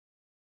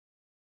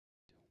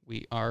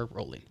We are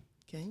rolling.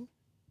 Okay.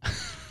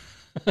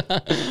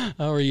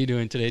 How are you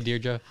doing today,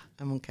 Deardra?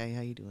 I'm okay.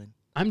 How you doing?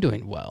 I'm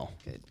doing well.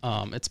 Good.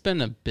 It's been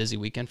a busy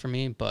weekend for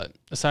me, but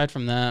aside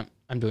from that,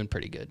 I'm doing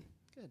pretty good.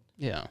 Good.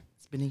 Yeah.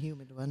 It's been a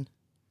humid one.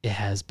 It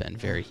has been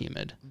very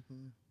humid.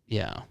 Mm-hmm.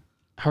 Yeah.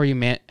 How are you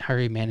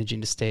managing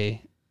to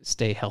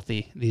stay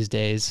healthy these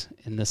days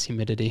in this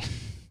humidity?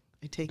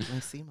 I take my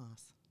sea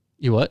moss.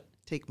 You what?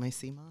 Take my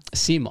sea moss.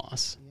 Sea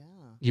moss. Yeah.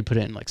 You put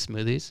it in like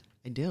smoothies?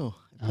 I do.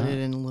 I put it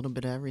in a little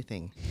bit of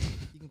everything.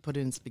 You can put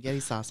it in spaghetti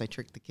sauce. I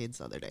tricked the kids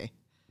the other day.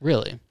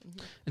 Really? Mm-hmm.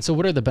 And so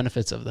what are the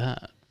benefits of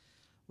that?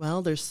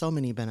 Well, there's so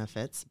many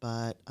benefits,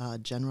 but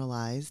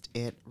generalized,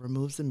 it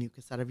removes the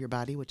mucus out of your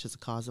body, which is a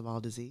cause of all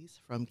disease,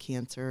 from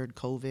cancer,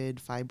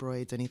 COVID,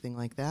 fibroids, anything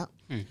like that.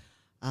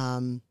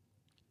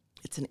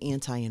 It's an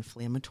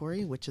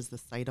anti-inflammatory, which is the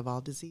site of all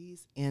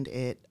disease, and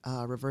it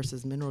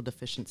reverses mineral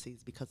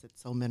deficiencies because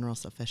it's so mineral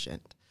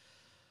sufficient.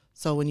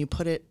 So when you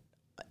put it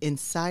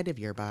inside of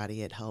your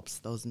body, it helps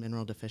those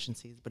mineral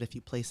deficiencies, but if you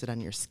place it on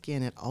your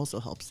skin, it also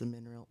helps the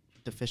mineral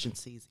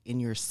deficiencies in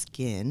your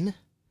skin.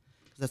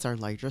 That's our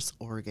largest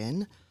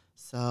organ.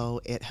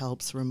 So it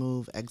helps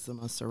remove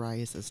eczema,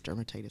 psoriasis,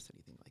 dermatitis,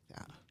 anything like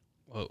that.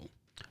 Whoa.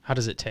 How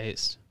does it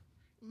taste?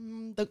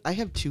 I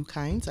have two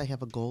kinds. I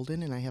have a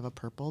golden and I have a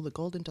purple. The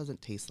golden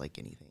doesn't taste like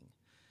anything.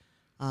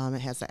 It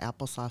has the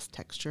applesauce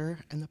texture.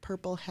 And the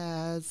purple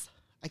has,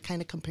 I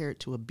kind of compare it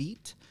to a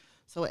beet.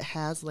 So it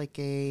has like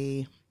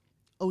a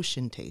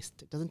ocean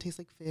taste. It doesn't taste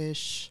like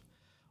fish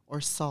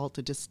or salt.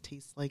 It just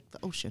tastes like the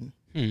ocean.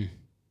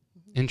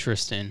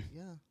 Interesting.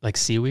 Yeah. Like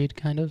seaweed,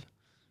 kind of?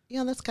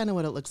 Yeah, that's kind of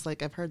what it looks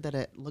like. I've heard that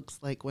it looks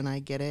like when I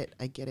get it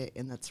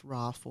in its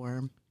raw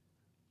form.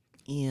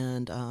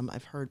 And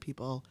I've heard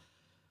people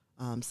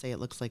say it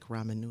looks like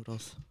ramen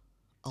noodles.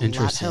 A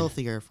lot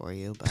healthier for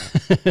you, but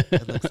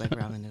it looks like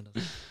ramen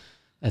noodles.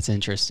 That's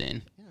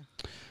interesting.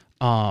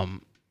 Yeah.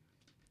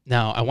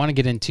 Now, I want to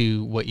get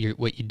into what you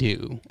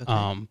do,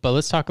 Okay. but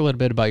let's talk a little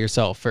bit about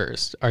yourself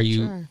first. Are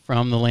you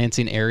from the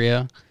Lansing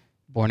area,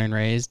 born and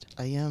raised?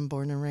 I am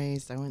born and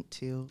raised. I went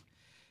to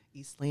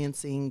East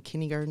Lansing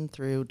kindergarten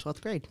through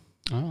 12th grade.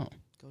 Oh.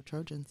 Go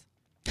Trojans.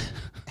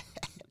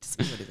 Just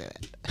wanted to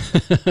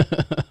say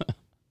that.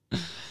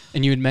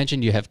 And you had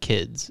mentioned you have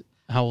kids.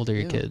 How old are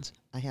your kids?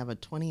 I have a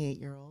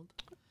 28-year-old.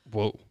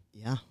 Whoa.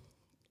 Yeah.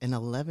 An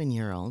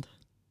 11-year-old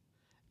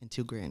and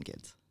 2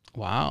 grandkids.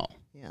 Wow.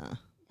 Yeah.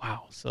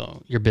 Wow.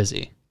 So you're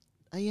busy.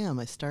 I am.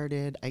 I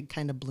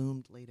kind of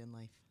bloomed late in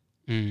life.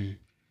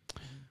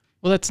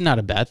 Well, that's not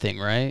a bad thing,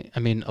 right? I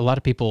mean, a lot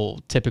of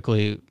people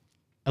typically,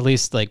 at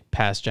least like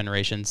past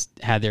generations,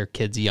 had their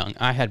kids young.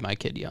 I had my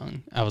kid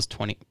young. I was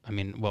 20. I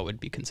mean, what would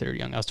be considered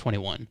young? I was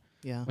 21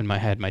 when I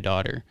had my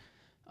daughter.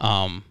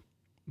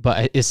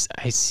 But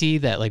I see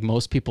that like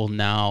most people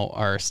now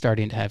are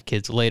starting to have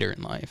kids later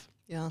in life.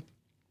 Yeah.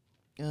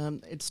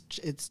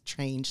 It's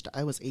changed.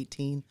 I was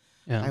 18.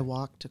 Yeah. I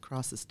walked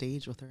across the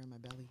stage with her in my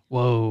belly.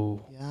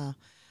 Whoa. Yeah.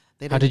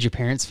 How did your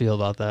parents feel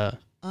about that?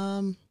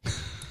 Mom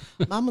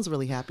was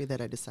really happy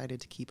that I decided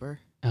to keep her.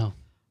 Oh.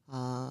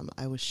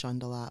 I was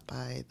shunned a lot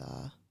by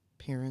the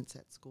parents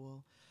at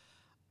school.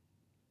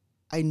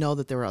 I know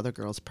that there were other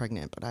girls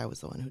pregnant, but I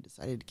was the one who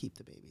decided to keep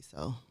the baby.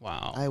 So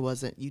wow.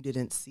 You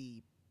didn't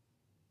see,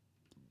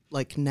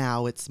 like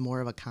now it's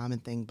more of a common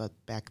thing, but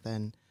back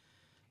then,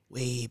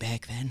 way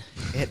back then,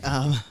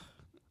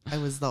 I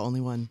was the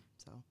only one.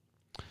 So.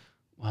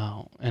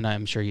 Wow. And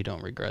I'm sure you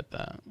don't regret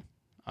that.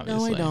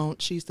 Obviously. No, I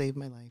don't. She saved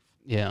my life.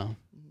 Yeah.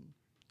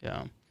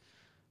 Yeah.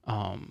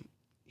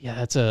 Yeah,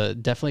 that's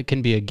definitely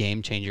can be a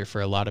game changer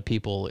for a lot of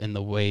people in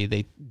the way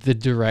the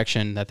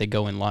direction that they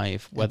go in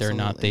life, whether or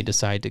not they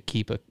decide to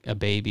keep a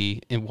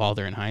baby while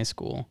they're in high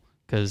school.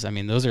 Because, I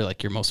mean, those are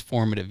like your most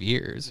formative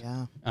years.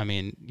 Yeah. I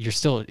mean, you're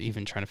still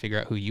even trying to figure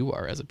out who you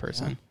are as a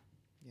person.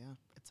 Yeah,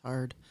 it's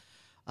hard.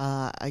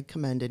 I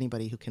commend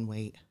anybody who can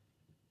wait,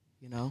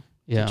 to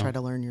try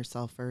to learn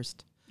yourself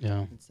first.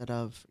 Yeah. Instead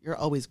of, you're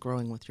always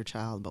growing with your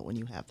child, but when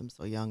you have them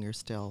so young, you're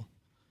still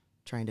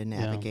trying to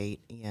navigate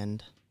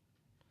and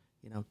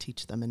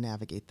teach them and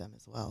navigate them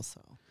as well.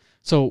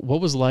 So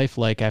what was life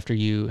like after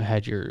you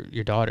had your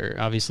daughter?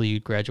 Obviously, you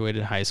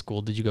graduated high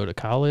school. Did you go to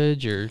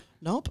college or?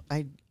 Nope.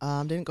 I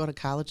didn't go to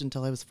college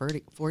until I was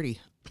 40.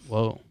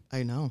 Whoa.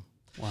 I know.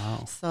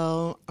 Wow.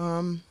 So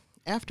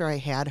after I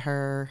had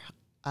her,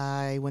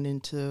 I went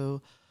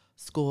into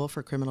school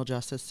for criminal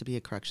justice to be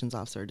a corrections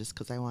officer just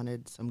because I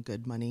wanted some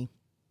good money.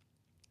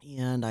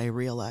 And I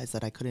realized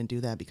that I couldn't do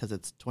that because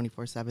it's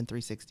 24/7,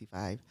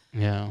 365.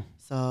 Yeah.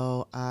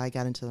 So I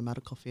got into the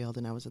medical field,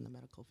 and I was in the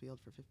medical field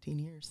for 15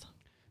 years.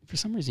 For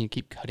some reason, you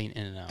keep cutting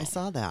in and out. I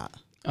saw that.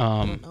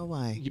 I don't know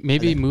why.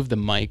 Maybe move the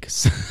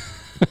mics.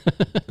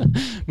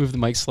 Move the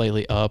mic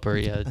slightly up or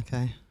yeah.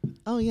 Okay.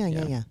 Oh,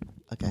 yeah.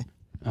 Okay.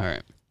 All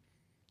right.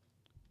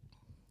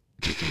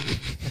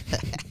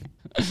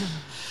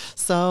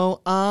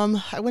 So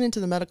I went into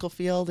the medical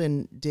field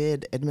and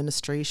did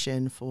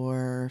administration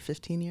for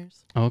 15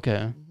 years. Okay.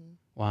 Mm-hmm.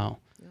 Wow.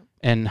 Yep.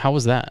 And how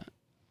was that?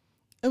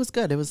 It was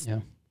good.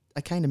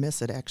 I kind of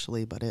miss it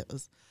actually, but it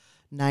was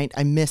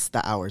I missed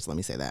the hours. Let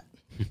me say that.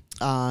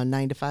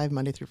 9 to 5,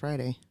 Monday through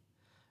Friday.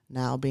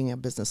 Now, being a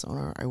business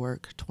owner, I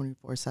work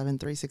 24/7,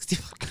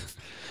 365.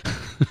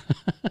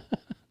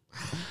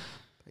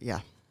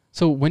 Yeah.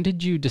 So when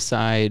did you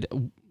decide?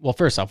 Well,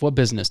 first off, what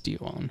business do you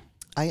own?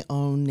 I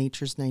own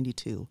Nature's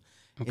 92.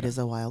 Okay. It is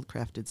a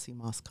wild-crafted sea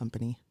moss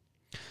company.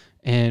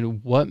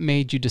 And what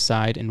made you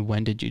decide, and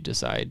when did you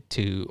decide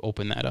to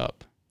open that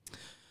up?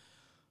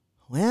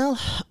 Well,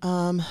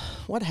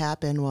 what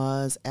happened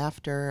was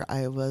after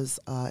I was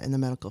in the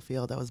medical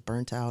field, I was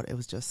burnt out. It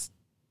was just,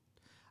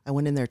 I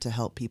went in there to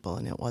help people,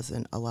 and it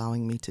wasn't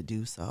allowing me to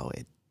do so.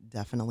 It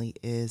definitely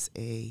is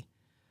a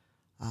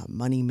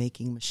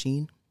money-making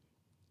machine,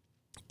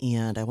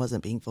 and I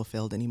wasn't being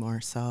fulfilled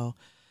anymore. So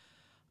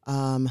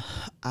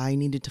I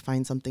needed to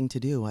find something to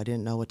do. I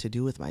didn't know what to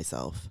do with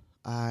myself.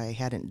 I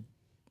hadn't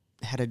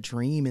had a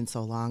dream in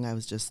so long. I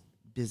was just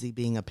busy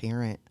being a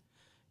parent,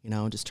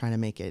 just trying to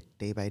make it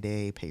day by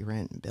day, pay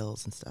rent and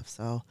bills and stuff.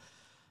 So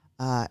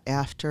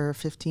after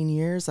 15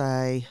 years,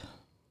 I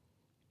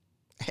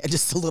had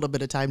just a little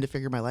bit of time to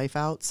figure my life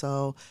out.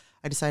 So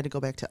I decided to go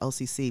back to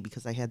LCC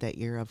because I had that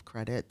year of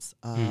credits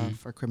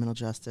for criminal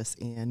justice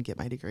and get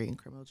my degree in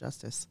criminal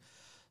justice.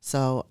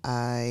 So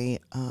I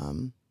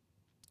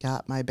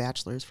got my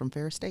bachelor's from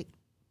Ferris State.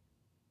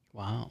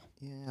 Wow.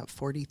 Yeah,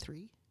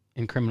 43.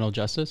 In criminal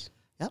justice?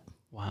 Yep.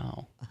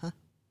 Wow. Uh-huh.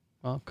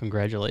 Well,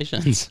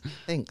 congratulations.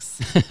 Thanks.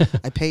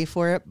 I pay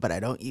for it, but I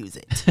don't use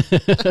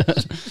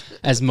it.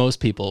 As most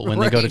people, when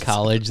they go to Right.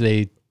 college,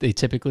 they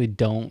typically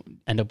don't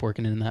end up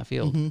working in that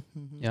field.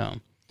 Yeah.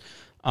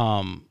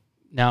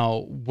 Now,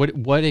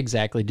 what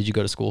exactly did you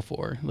go to school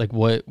for? Like,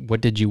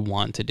 what did you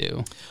want to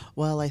do?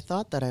 Well, I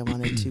thought that I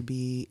wanted to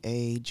be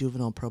a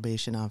juvenile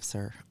probation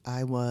officer.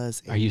 I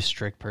was. Are you a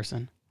strict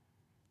person?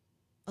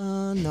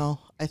 No.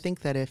 I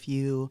think that if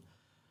you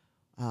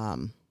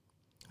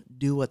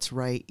do what's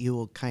right, you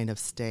will kind of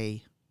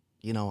stay,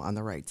 on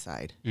the right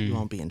side. You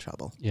won't be in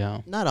trouble.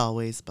 Yeah. Not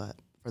always, but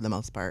for the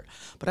most part.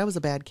 But I was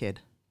a bad kid.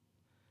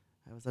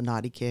 I was a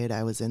naughty kid.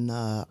 I was in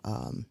the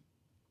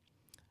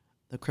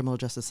criminal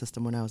justice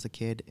system when I was a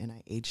kid, and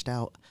I aged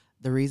out.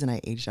 The reason I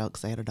aged out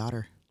because I had a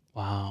daughter.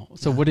 Wow.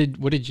 So what do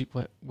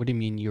you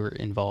mean you were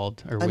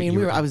involved? Or I mean,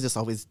 I was just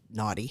always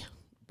naughty,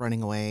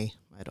 running away.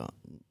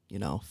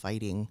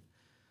 Fighting,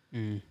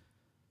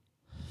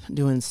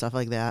 doing stuff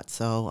like that.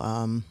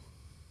 So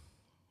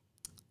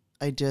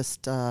I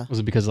just was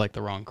it because of, like,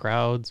 the wrong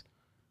crowds?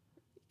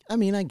 I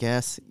mean, I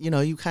guess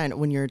you kind of,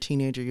 when you're a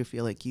teenager, you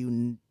feel like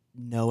you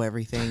know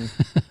everything.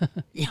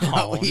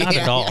 No, not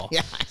at all.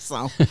 Yeah.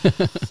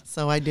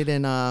 So I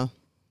didn't. I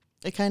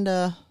kind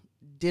of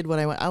did what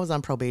I went. I was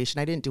on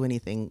probation. I didn't do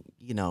anything,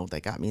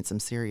 that got me in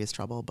some serious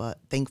trouble. But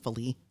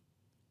thankfully.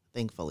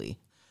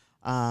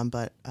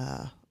 But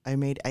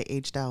I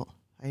aged out.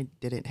 I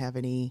didn't have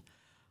any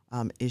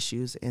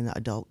issues in the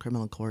adult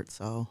criminal court.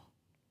 So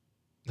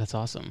That's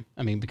awesome.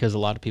 I mean, because a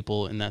lot of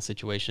people in that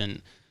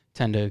situation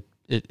tend to.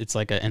 It's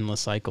like an endless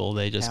cycle.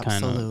 They just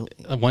kind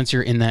of, once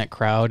you're in that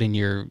crowd and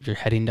you're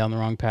heading down the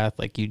wrong path,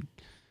 like it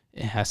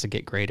has to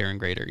get greater and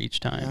greater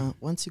each time. Yeah,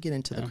 once you get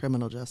into the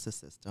criminal justice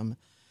system,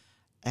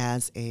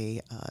 as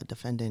a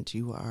defendant,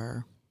 you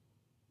are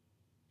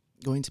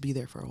going to be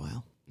there for a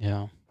while.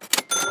 Yeah.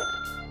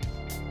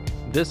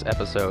 This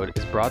episode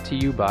is brought to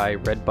you by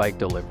Red Bike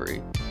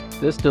Delivery.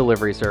 This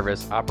delivery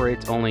service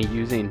operates only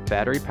using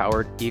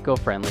battery-powered,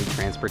 eco-friendly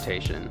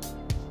transportation.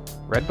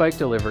 Red Bike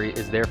Delivery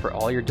is there for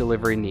all your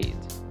delivery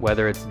needs,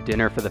 whether it's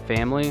dinner for the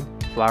family,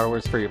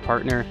 flowers for your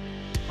partner,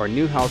 or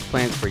new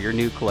houseplants for your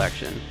new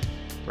collection.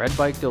 Red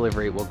Bike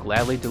Delivery will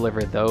gladly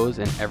deliver those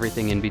and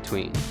everything in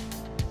between.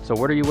 So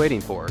what are you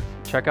waiting for?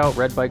 Check out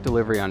Red Bike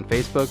Delivery on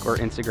Facebook or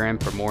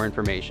Instagram for more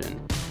information.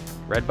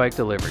 Red Bike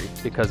Delivery,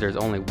 because there's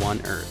only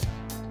one Earth.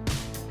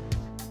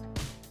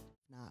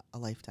 Not a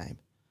lifetime.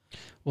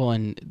 Well,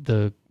 and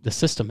the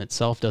system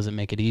itself doesn't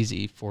make it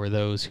easy for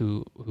those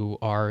who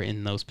are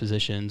in those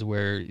positions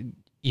where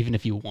even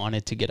if you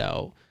wanted to get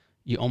out,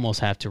 you almost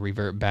have to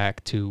revert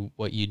back to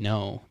what you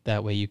know.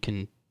 That way you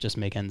can just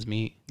make ends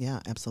meet. Yeah,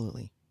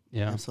 absolutely.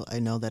 Yeah. Absolutely. I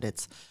know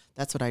that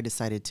that's what I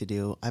decided to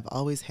do. I've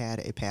always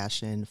had a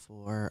passion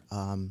for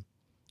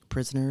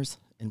prisoners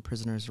and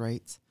prisoners'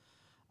 rights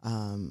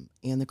and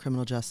the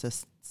criminal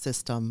justice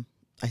system.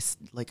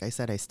 Like I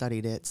said, I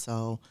studied it,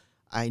 so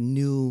I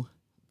knew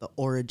the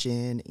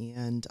origin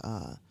and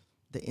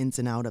the ins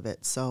and out of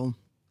it. So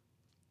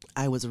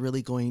I was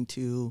looking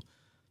to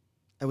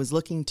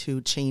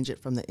change it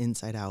from the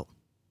inside out.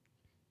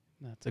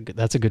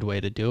 That's a good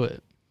way to do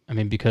it. I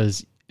mean,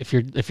 because if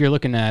you're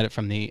looking at it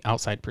from the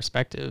outside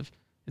perspective,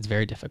 it's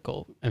very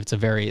difficult. It's a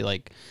very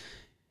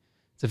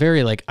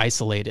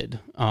isolated,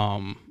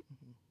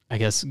 I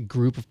guess,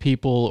 group of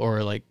people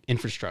or like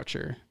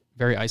infrastructure,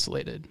 very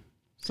isolated.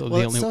 So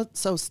it's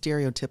so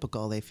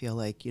stereotypical. They feel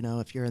like,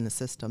 if you're in the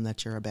system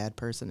that you're a bad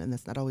person, and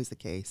that's not always the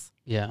case.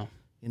 Yeah.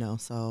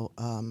 So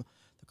the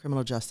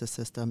criminal justice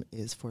system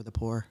is for the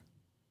poor.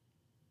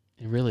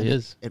 It really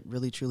is. It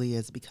really, truly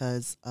is,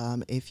 because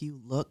if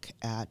you look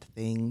at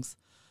things,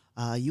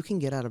 you can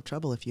get out of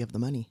trouble if you have the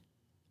money,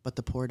 but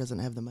the poor doesn't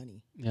have the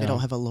money. Yeah. They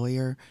don't have a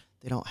lawyer.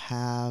 They don't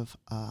have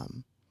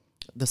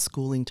the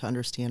schooling to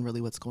understand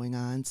really what's going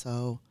on.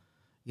 So,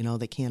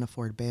 they can't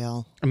afford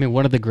bail. I mean,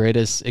 one of the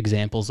greatest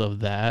examples of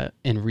that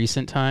in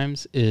recent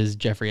times is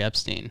Jeffrey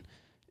Epstein.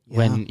 Yeah.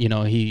 When,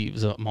 he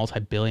was a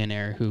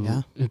multi-billionaire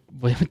who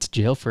went to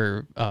jail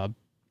for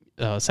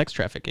sex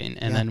trafficking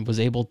and then was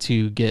able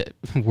to get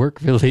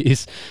work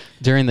release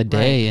during the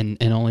day and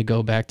only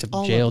go back to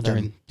jail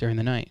during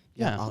the night.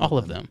 Yeah, all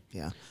of them.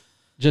 Yeah.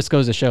 Just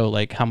goes to show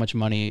like how much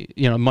money,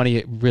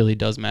 money really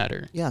does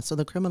matter. Yeah, so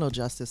the criminal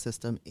justice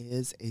system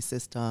is a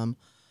system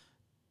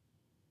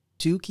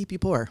to keep you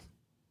poor.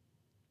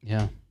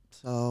 Yeah.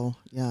 So,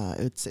 yeah,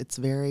 it's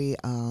very,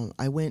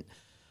 I went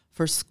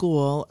for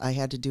school, I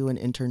had to do an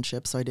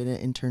internship. So I did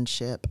an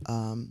internship,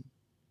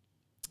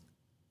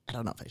 I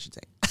don't know if I should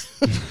say,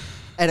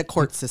 at a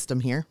court system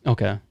here.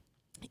 Okay.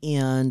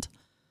 And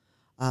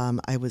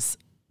I was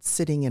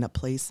sitting in a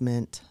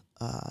placement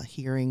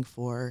hearing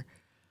for,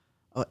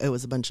 it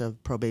was a bunch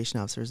of probation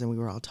officers, and we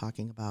were all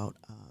talking about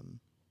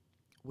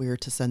where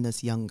to send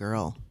this young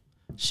girl.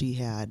 She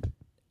had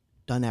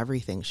done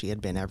everything. She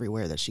had been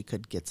everywhere that she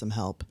could get some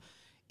help.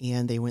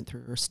 And they went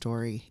through her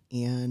story.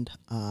 And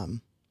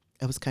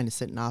I was kind of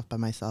sitting off by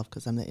myself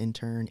because I'm the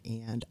intern,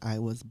 and I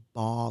was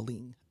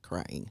bawling,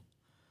 crying.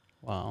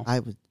 Wow.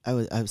 I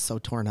was so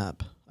torn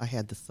up. I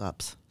had the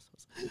sups.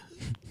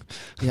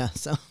 Yeah,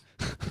 so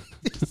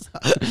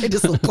I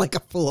just look like a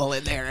fool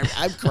in there.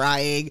 I'm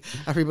crying.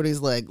 Everybody's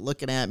like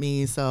looking at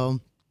me. So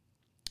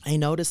I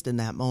noticed in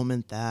that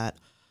moment that,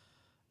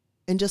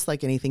 and just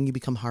like anything, you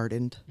become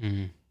hardened.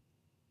 Mm-hmm.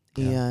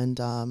 Yeah.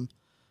 And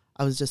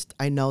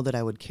I know that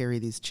I would carry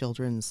these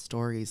children's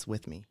stories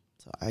with me.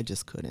 So I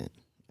just couldn't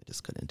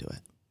do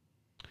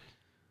it.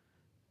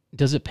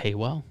 Does it pay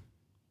well,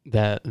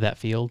 that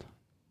field?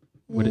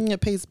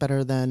 It pays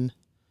better than,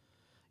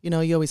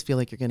 you always feel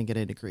like you're going to get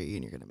a degree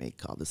and you're going to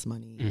make all this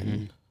money. Mm-hmm.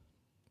 And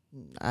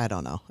I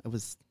don't know.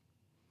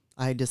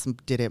 I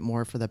just did it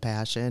more for the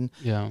passion.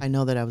 Yeah. I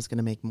know that I was going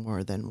to make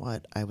more than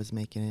what I was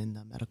making in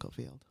the medical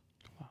field.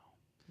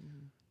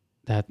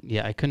 Wow.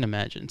 I couldn't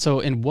imagine.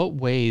 So in what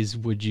ways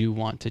would you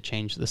want to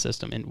change the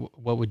system, and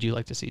what would you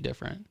like to see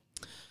different?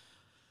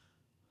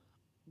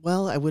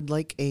 Well, I would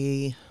like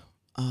a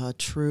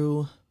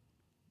true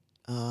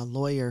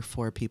lawyer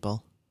for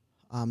people.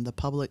 The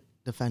public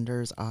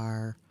defenders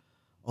are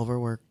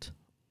overworked,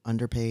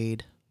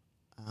 underpaid.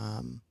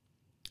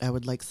 I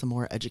would like some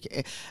more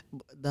education.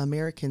 The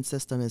American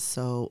system is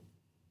so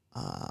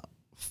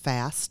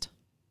fast,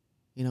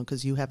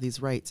 because you have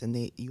these rights,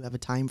 and you have a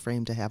time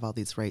frame to have all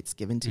these rights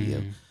given to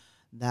you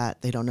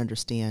that they don't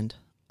understand.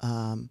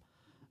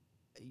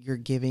 You're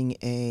giving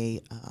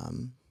a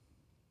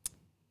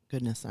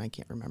goodness, I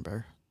can't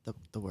remember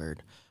the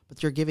word,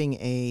 but you're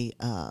giving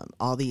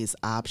all these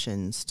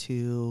options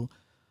to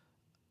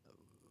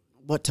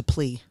what to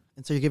plea.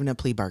 And so you're giving a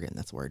plea bargain.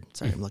 That's the word.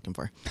 Sorry, I'm looking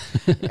for.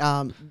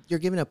 You're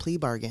giving a plea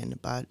bargain,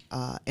 but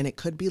and it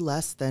could be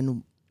less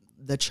than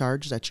the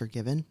charge that you're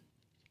given,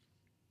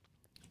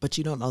 but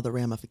you don't know the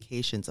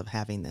ramifications of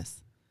having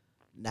this.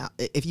 Now,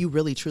 if you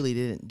really truly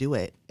didn't do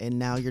it, and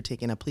now you're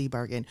taking a plea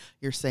bargain,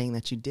 you're saying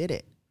that you did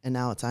it, and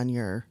now it's on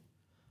your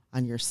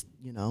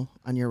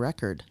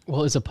record.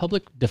 Well, is a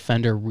public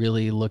defender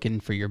really looking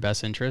for your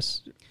best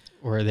interests,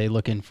 or are they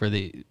looking for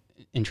the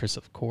interests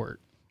of court?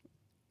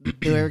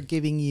 They're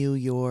giving you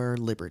your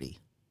liberty.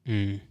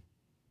 Mm.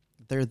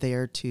 They're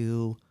there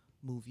to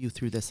move you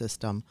through the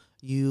system.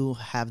 You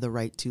have the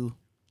right to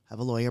have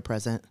a lawyer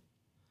present.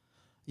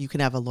 You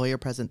can have a lawyer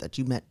present that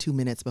you met 2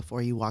 minutes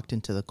before you walked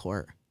into the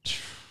court.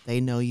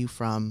 They know you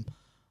from,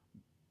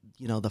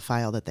 the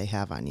file that they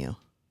have on you.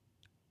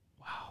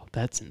 Wow,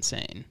 that's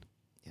insane.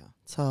 Yeah.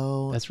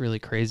 So that's really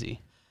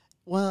crazy.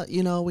 Well,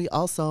 we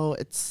also,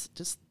 it's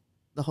just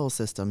the whole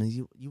system.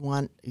 You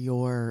want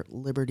your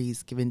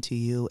liberties given to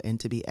you and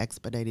to be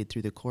expedited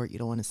through the court. You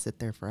don't want to sit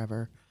there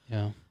forever.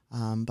 Yeah.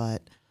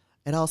 But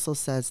it also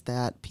says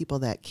that people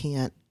that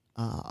can't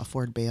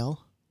afford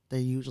bail, they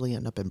usually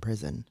end up in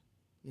prison.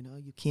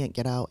 You can't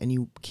get out and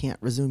you can't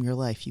resume your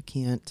life. You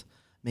can't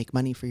make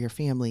money for your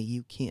family.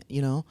 You can't,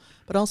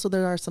 but also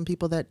there are some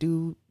people that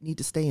do need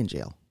to stay in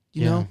jail,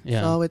 you know?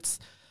 Yeah. So it's,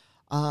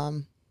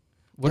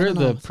 what are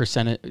the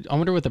percentage? I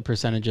wonder what the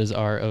percentages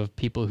are of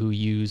people who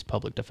use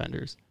public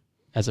defenders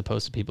as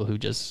opposed to people who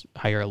just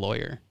hire a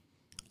lawyer.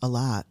 A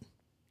lot.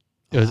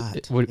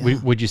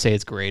 Would you say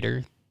it's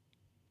greater?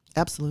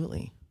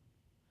 Absolutely.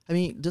 I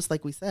mean, just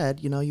like we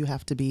said, you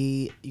have to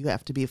be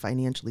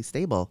financially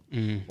stable,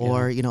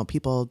 or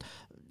people,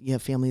 you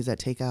have families that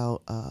take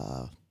out,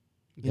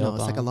 it's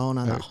like a loan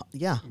on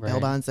bail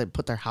bonds that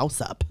put their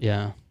house up.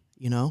 Yeah.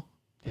 Yeah.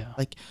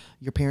 Like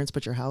your parents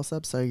put your house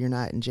up so you're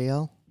not in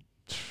jail.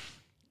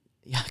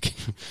 Yeah.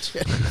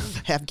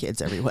 Have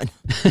kids, everyone.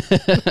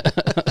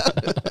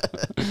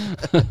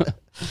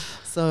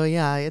 So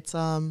yeah, it's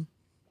I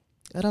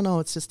don't know,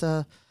 it's just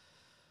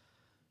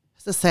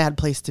it's a sad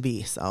place to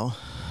be. So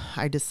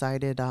I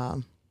decided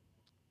I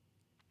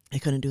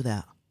couldn't do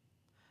that.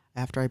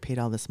 After I paid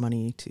all this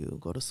money to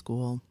go to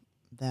school,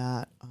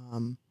 that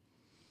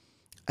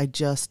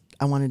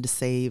I wanted to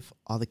save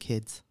all the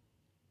kids.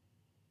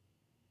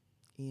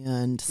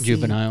 And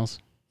Juveniles.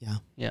 Yeah.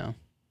 Yeah.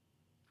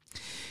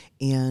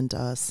 And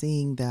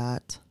seeing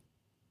that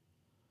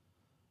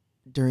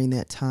during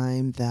that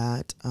time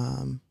that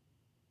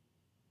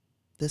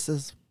this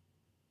is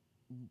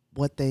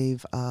what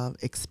they've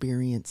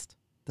experienced.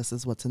 This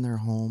is what's in their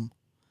home.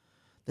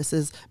 This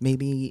is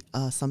maybe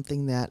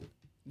something that,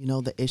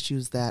 the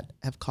issues that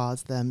have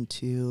caused them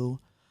to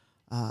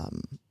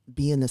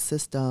be in the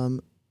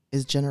system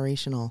is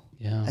generational.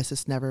 Yeah. It's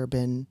just never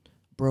been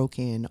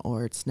broken,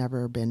 or it's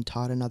never been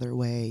taught another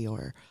way,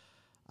 or,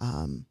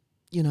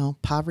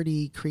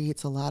 poverty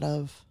creates a lot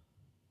of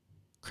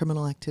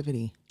criminal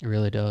activity. It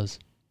really does.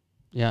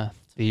 Yeah.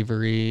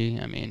 Thievery.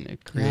 I mean,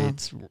 it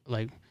creates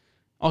like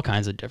all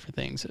kinds of different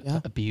things. Yeah.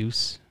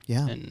 Abuse.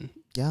 Yeah. And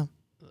Yeah.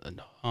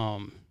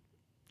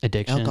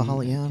 Addiction.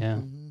 Alcohol. Yeah. Yeah.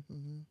 Mm-hmm,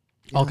 mm-hmm.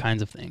 Yeah. All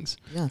kinds of things.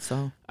 Yeah.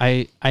 So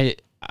I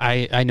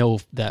know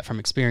that from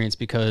experience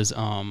because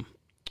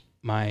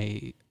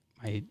my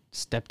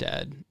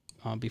stepdad,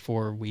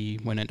 before we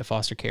went into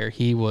foster care,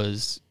 he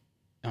was,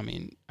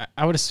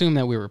 I would assume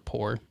that we were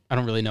poor. I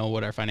don't really know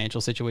what our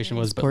financial situation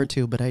was, poor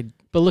too, but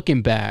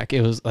looking back,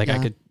 it was like Yeah.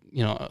 I could,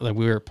 like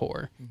we were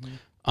poor.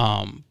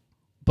 Mm-hmm.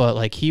 But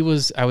like he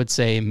was, I would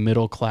say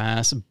middle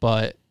class,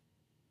 but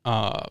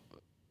I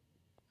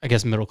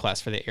guess middle class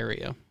for the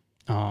area.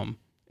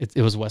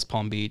 It was West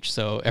Palm Beach,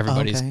 so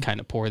everybody's kind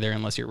of poor there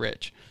unless you're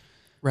rich.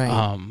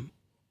 Right.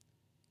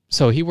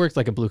 So he worked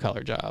like a blue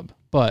collar job,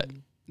 but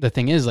the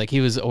thing is, like,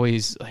 he was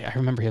always like, I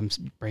remember him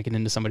breaking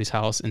into somebody's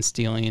house and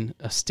stealing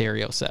a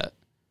stereo set.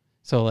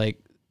 So like,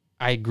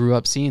 I grew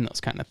up seeing those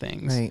kind of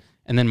things. Right.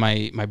 And then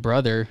my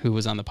brother, who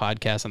was on the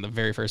podcast on the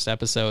very first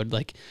episode,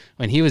 like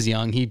when he was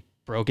young, he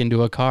broke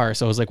into a car.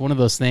 So it was like one of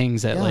those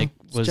things that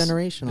was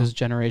generational. It was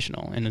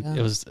generational, and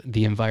it was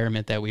the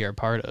environment that we are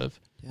part of.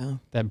 Yeah.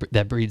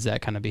 That breeds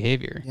that kind of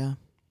behavior. Yeah.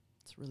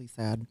 It's really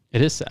sad.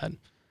 It is sad.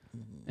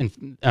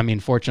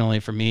 And fortunately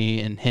for me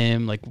and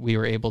him, like we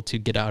were able to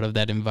get out of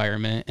that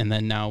environment, and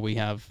then now we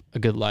have a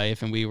good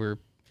life, and I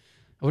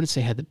wouldn't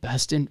say had the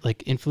best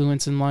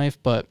influence in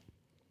life, but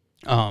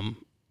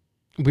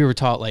we were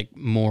taught like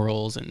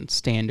morals and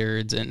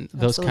standards and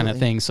those kind of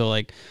things. So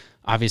like,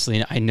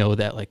 obviously I know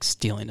that like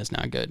stealing is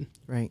not good.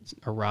 Right.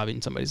 Or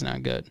robbing somebody's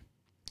not good.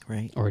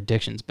 Right. Or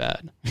addiction's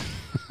bad.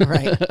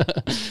 Right.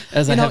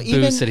 As I have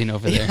booze sitting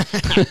over there.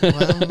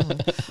 Well,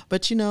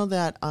 but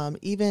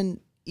that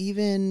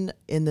even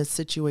in the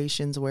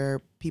situations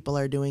where people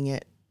are doing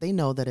it, they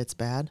know that it's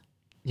bad.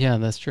 Yeah,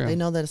 that's true. They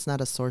know that it's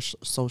not a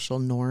social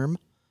norm,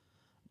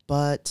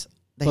 but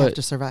they have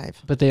to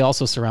survive. But they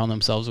also surround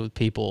themselves with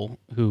people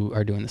who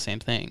are doing the same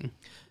thing.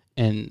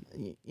 And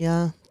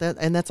yeah,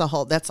 that's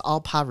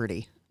all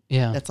poverty.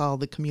 Yeah. That's all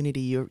the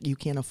community you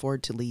can't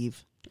afford to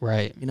leave.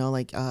 Right.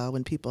 Like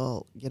when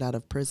people get out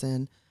of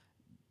prison,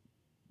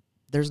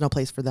 there's no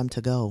place for them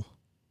to go.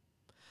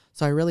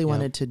 So I really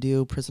wanted to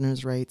do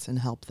prisoners' rights and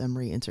help them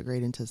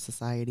reintegrate into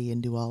society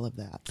and do all of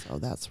that. So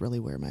that's really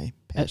where my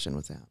passion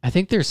was at. I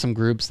think there's some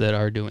groups that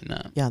are doing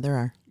that. Yeah, there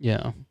are.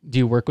 Yeah. Do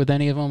you work with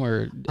any of them,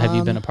 or have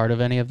you been a part of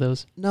any of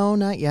those? No,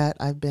 not yet.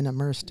 I've been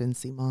immersed in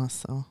CMOS,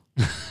 so.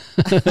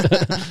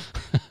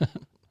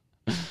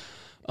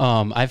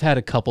 I've had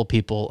a couple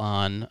people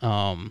on.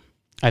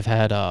 I've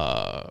had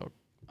oh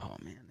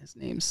man, his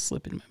name's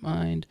slipping my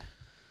mind.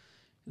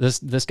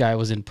 This guy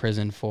was in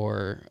prison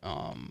for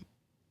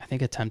I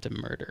think attempted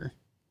murder,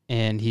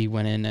 and he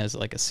went in as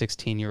like a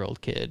 16-year-old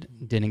kid,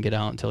 didn't get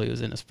out until he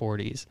was in his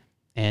 40s,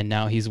 and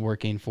now he's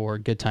working for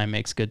Good Time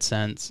Makes Good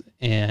Sense,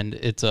 and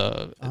it's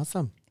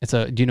awesome.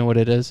 Do you know what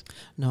it is?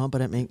 No,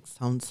 but it makes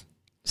sounds.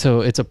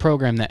 So it's a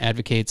program that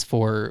advocates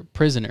for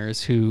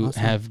prisoners who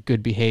have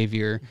good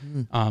behavior,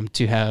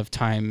 to have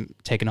time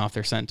taken off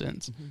their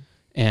sentence. Mm-hmm.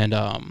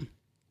 And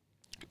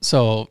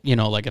so,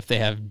 like if they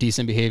have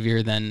decent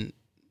behavior, then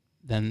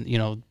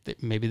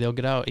maybe they'll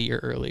get out a year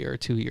earlier or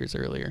 2 years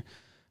earlier.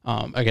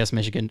 I guess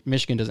Michigan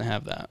doesn't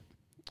have that.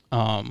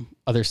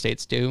 Other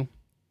states do.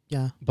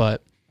 Yeah.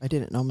 But I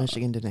didn't know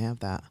Michigan didn't have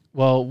that.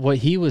 Well, what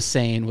he was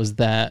saying was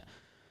that,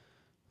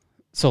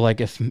 so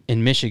like if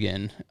in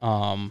Michigan,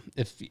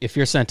 if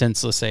you're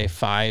sentenced, let's say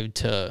 5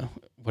 to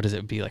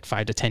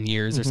 10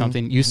 years or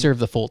something, you serve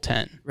the full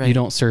 10. Right. You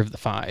don't serve the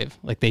 5.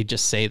 Like they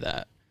just say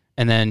that.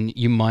 And then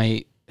you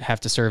might have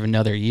to serve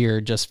another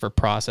year just for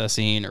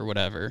processing or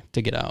whatever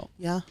to get out.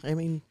 Yeah. I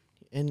mean,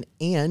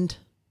 and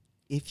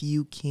if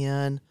you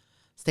can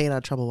stay out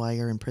of trouble while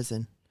you're in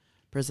prison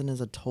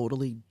is a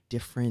totally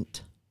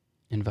different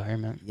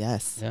environment.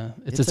 Yes. Yeah.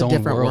 It's a own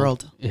different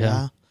world.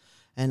 Yeah.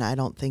 And I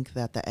don't think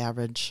that the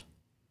average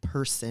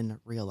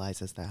person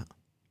realizes that.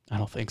 I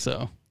don't think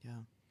so. Yeah.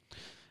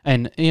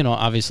 And,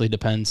 obviously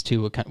depends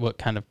too what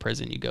kind of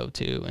prison you go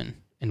to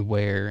and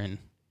where and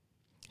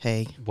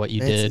what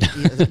you did.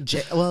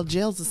 Well,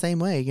 jail's the same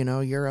way.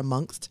 You're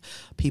amongst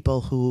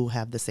people who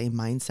have the same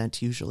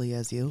mindset usually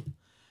as you.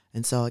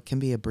 And so it can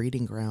be a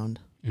breeding ground.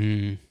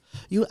 Mm.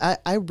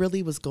 I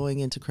really was going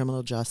into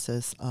criminal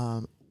justice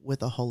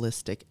with a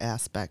holistic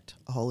aspect,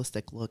 a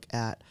holistic look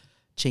at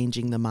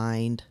changing the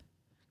mind,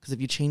 Because if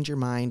you change your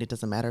mind, it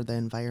doesn't matter the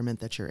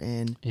environment that you're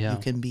in. Yeah.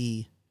 You can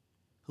be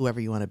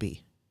whoever you want to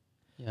be.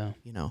 Yeah.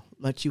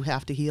 But you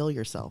have to heal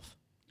yourself.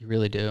 You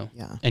really do.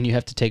 Yeah. And you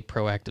have to take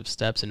proactive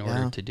steps in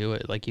order to do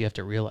it. Like you have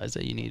to realize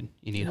that you need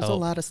There's help. a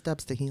lot of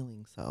steps to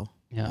healing. So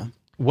yeah.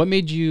 What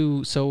made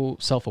you so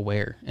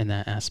self-aware in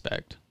that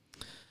aspect?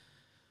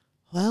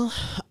 Well,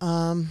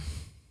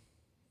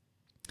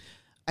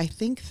 I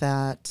think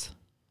that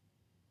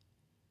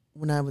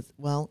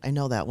I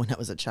know that when I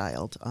was a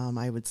child,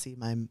 I would see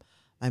my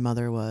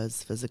mother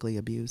was physically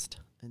abused.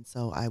 And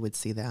so I would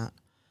see that.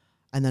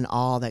 And then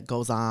all that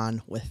goes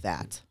on with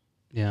that.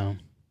 Yeah.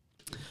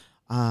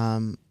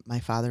 My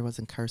father was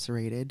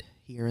incarcerated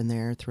here and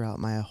there throughout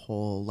my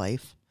whole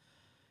life.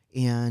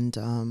 And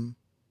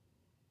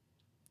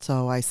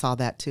so I saw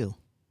that too.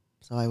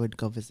 So I would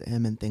go visit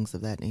him and things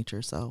of that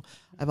nature. So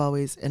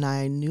and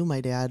I knew my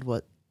dad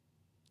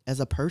as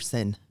a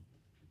person,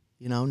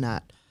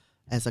 not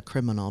as a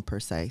criminal per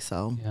se.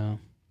 So, yeah.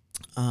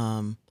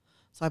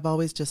 So I've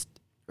always just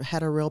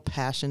had a real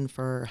passion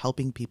for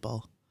helping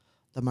people,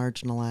 the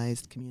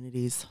marginalized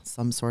communities,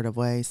 some sort of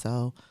way.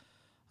 So,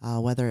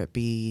 whether it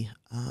be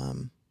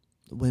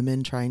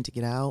women trying to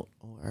get out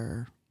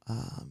or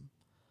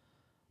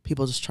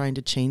people just trying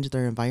to change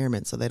their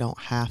environment so they don't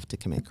have to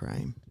commit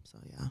crime. So,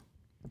 yeah.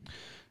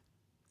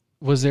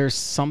 Was there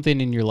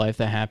something in your life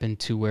that happened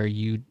to where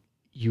you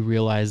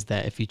realized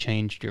that if you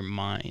changed your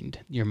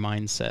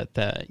mindset,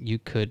 that you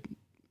could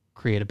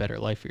create a better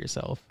life for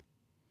yourself?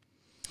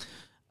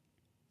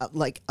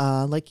 Like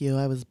you,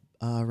 I was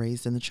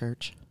raised in the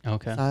church.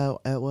 Okay.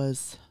 So it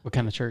was. What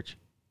kind of church?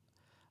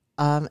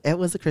 It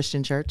was a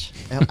Christian church.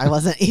 I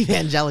wasn't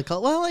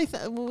evangelical. Well,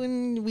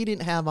 when we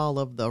didn't have all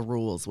of the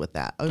rules with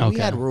that. We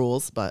had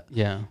rules, but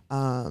yeah.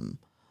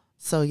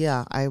 So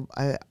yeah, I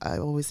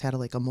always had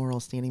a moral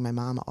standing. My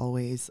mom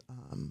always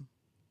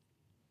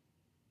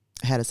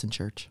had us in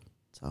church,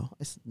 so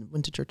I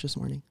went to church this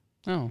morning.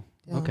 Oh,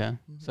 yeah. Okay.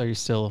 Mm-hmm. So you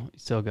still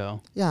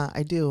go? Yeah,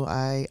 I do.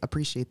 I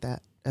appreciate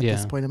that at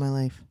this point in my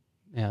life.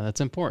 Yeah,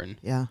 that's important.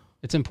 Yeah,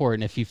 it's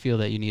important if you feel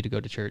that you need to go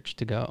to church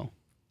to go.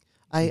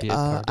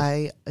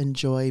 I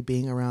enjoy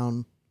being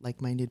around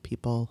like-minded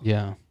people.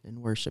 Yeah, and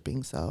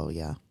worshiping. So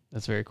yeah,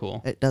 that's very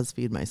cool. It does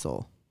feed my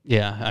soul.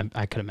 Yeah,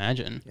 I could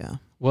imagine. Yeah.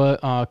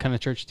 What kind of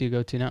church do you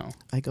go to now?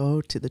 I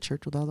go to the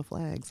Church with All the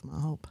Flags,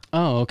 Mount Hope.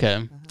 Oh,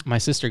 okay. My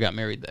sister got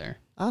married there.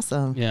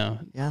 Awesome. Yeah.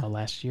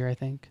 Last year, I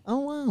think. Oh,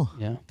 wow.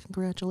 Yeah.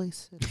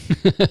 Congratulations.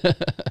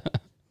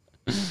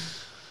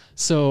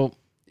 So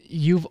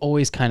you've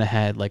always kind of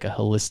had like a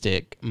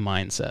holistic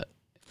mindset.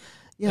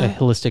 Yeah. A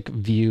holistic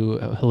view,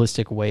 a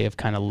holistic way of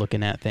kind of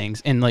looking at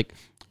things. And like,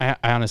 I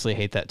honestly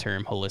hate that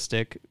term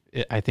holistic.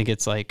 I think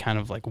it's like kind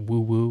of like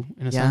woo-woo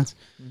in a sense.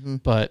 Mm-hmm.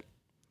 But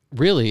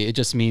really, it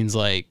just means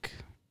like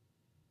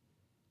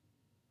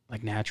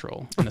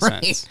natural in a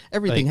sense.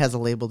 Everything has a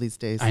label these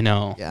days. I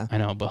know. Yeah. I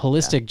know. But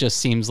holistic just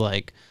seems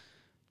like,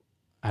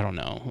 I don't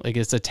know, like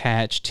it's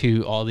attached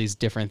to all these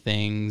different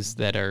things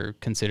that are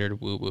considered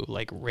woo-woo,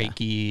 like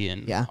Reiki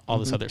and all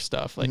this other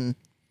stuff. Like,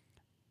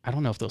 I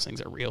don't know if those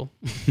things are real.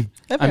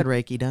 I've had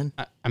Reiki done.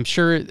 I'm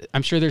sure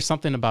there's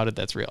something about it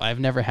that's real. I've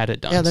never had it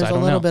done. Yeah, there's so a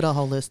little bit of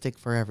holistic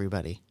for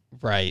everybody.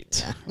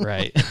 Right. Yeah.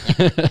 Right.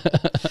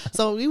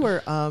 So we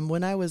were,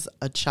 when I was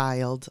a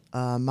child,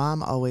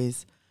 Mom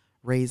always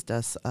raised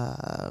us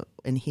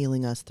in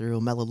healing us through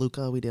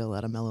Melaleuca. We did a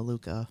lot of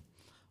Melaleuca.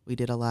 We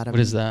did a lot of.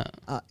 What is that?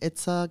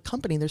 It's a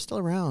company. They're still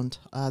around.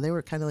 They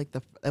were kind of like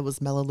it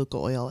was Melaleuca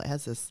oil. It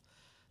has this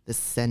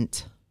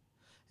scent,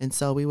 and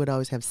so we would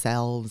always have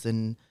salves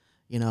and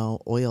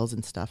oils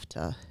and stuff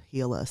to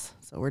heal us.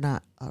 So we're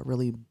not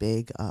really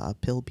big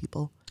pill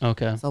people.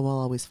 Okay. So we'll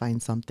always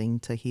find something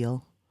to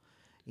heal,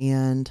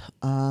 and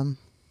I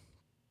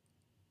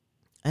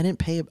didn't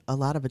pay a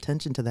lot of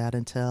attention to that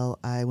until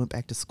I went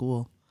back to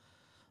school.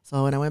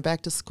 So when I went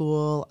back to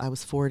school, I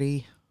was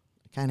 40.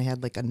 I kind of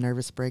had like a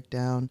nervous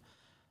breakdown.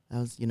 I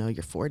was, you're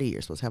 40,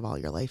 you're supposed to have all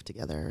your life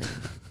together.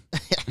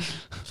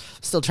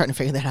 Still trying to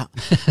figure that out.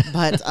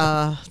 But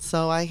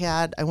so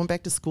I went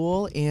back to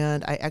school,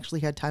 and I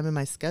actually had time in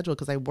my schedule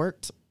because I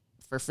worked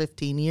for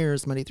 15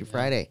 years, Monday through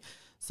Friday.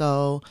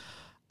 So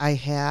I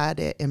had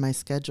it in my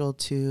schedule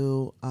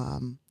to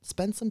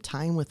spend some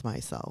time with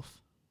myself.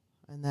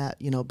 And that,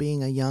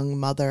 being a young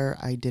mother,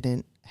 I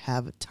didn't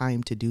have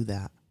time to do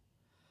that.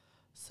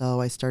 So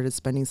I started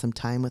spending some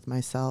time with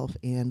myself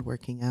and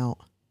working out.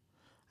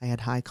 I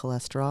had high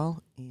cholesterol,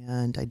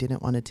 and I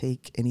didn't want to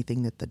take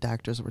anything that the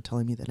doctors were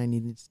telling me that I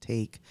needed to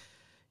take.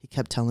 He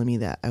kept telling me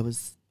that I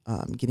was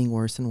getting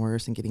worse and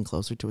worse and getting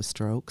closer to a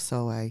stroke.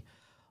 So I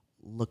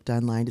looked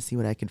online to see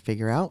what I could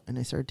figure out, and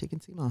I started taking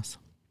CMOS.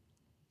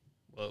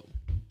 Whoa.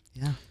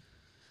 Yeah.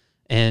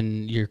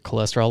 And your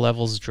cholesterol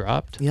levels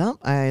dropped? Yep.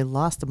 I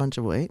lost a bunch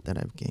of weight that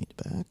I've gained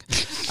back.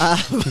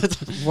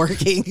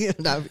 Working,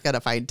 and I've got to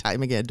find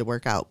time again to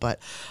work out. But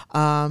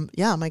my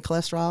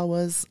cholesterol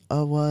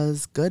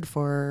was good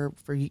for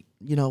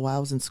while I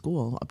was in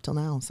school up till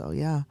now. So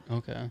yeah.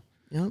 Okay.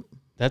 Yep.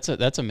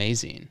 That's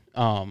amazing.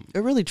 It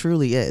really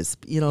truly is.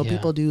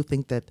 People do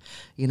think that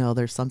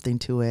there's something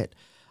to it.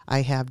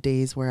 I have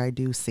days where I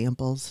do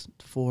samples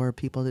for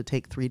people to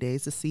take 3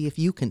 days to see if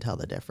you can tell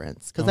the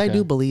difference. Because I Okay.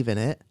 do believe in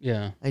it.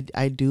 Yeah.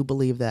 I do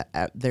believe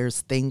that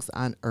there's things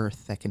on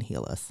earth that can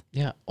heal us.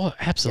 Yeah. Oh,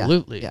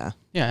 absolutely. Yeah.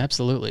 Yeah,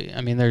 absolutely.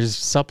 I mean, there's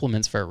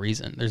supplements for a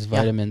reason. There's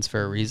vitamins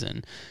for a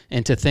reason.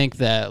 And to think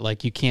that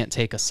like you can't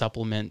take a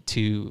supplement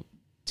to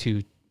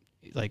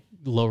like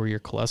lower your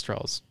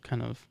cholesterol is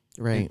kind of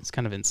Right. It's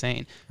kind of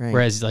insane. Right.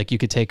 Whereas like you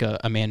could take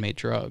a man-made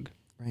drug,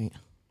 Right.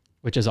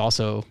 which is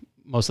also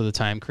most of the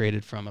time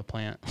created from a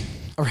plant.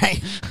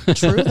 Right.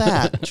 True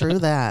that. True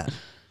that.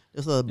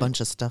 There's a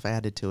bunch of stuff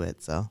added to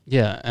it. So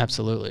Yeah,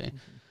 absolutely.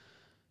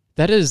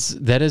 That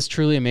is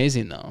truly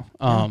amazing though.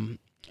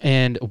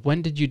 And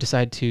when did you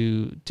decide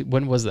to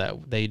when was that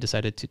you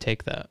decided to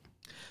take that?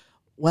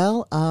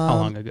 well, How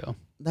long ago?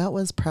 that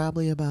was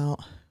probably about,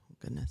 oh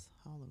goodness,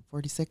 how old?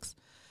 46,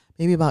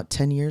 maybe about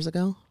 10 years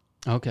ago.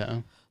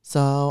 Okay.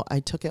 So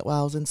I took it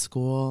while I was in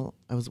school.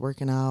 I was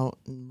working out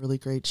in really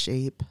great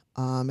shape,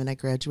 and I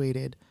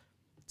graduated.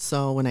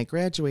 So when I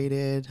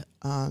graduated,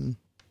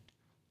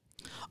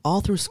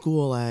 all through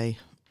school, I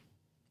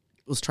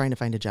was trying to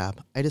find a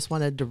job. I just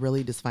wanted to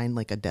really just find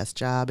like a desk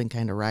job and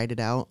kind of ride it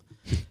out,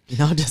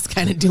 just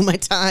kind of do my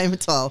time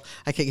until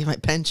I could get my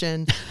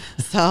pension.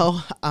 So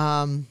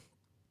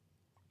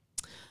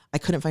I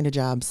couldn't find a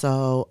job.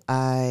 So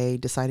I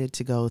decided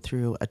to go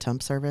through a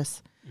temp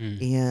service.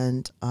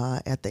 And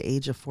at the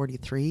age of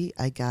 43,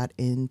 I got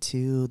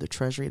into the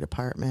Treasury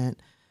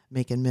Department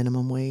making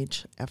minimum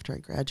wage after I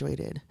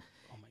graduated.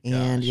 Oh my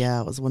gosh. And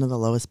yeah, it was one of the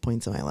lowest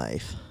points of my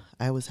life.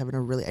 I was having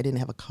I didn't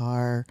have a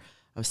car.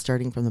 I was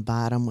starting from the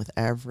bottom with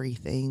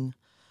everything.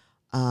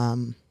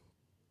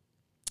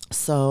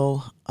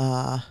 So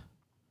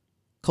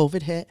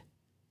COVID hit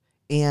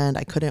and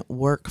I couldn't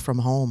work from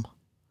home,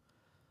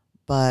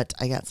 but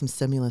I got some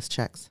stimulus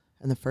checks.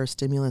 And the first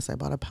stimulus, I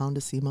bought a pound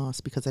of sea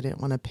moss because I didn't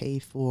want to pay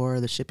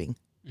for the shipping.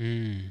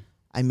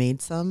 I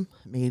made some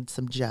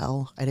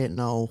gel. I didn't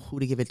know who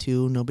to give it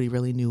to. Nobody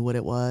really knew what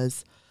it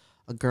was.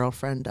 A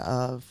girlfriend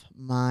of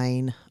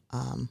mine,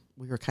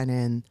 we were kind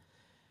of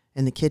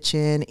in the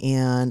kitchen,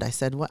 and I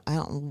said, what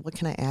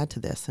can I add to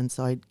this? And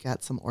so I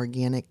got some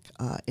organic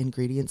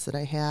ingredients that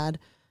I had,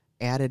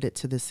 added it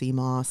to the sea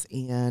moss,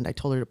 and I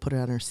told her to put it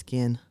on her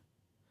skin.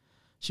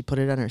 She put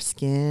it on her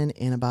skin,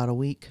 and about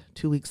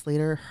 2 weeks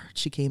later,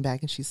 she came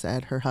back and she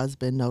said her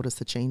husband noticed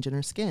a change in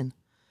her skin.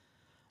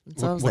 And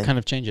so I was What kind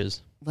of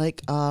changes?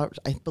 like, I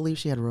believe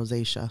she had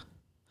rosacea.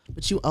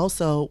 But you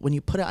also, when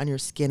you put it on your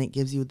skin, it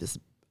gives you this,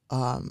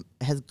 it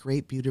has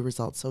great beauty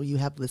results. So you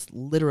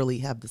literally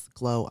have this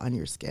glow on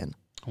your skin.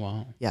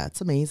 Wow. Yeah,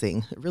 it's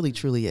amazing. It really,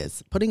 truly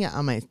is. Putting it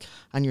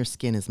on your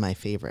skin is my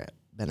favorite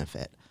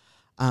benefit.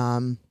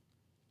 And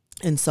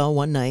so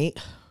one night,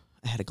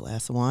 I had a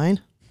glass of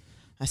wine.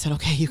 I said,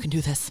 okay, you can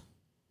do this.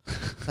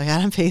 So I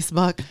got on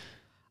Facebook.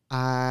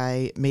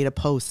 I made a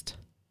post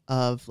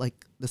of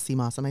like the sea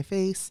moss on my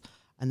face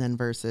and then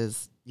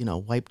versus,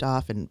 wiped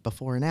off and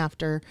before and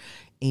after.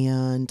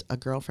 And a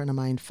girlfriend of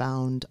mine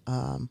found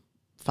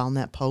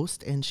that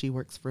post, and she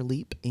works for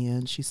Leap,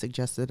 and she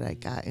suggested I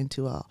got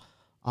into a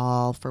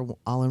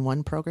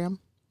all-in-one program.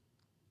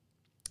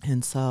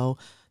 And so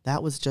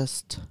that was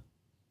just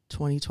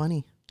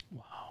 2020.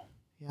 Wow.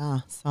 Yeah.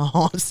 So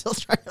I'm still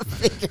trying to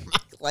figure my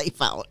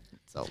life out.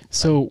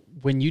 So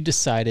when you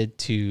decided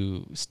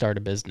to start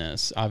a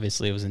business,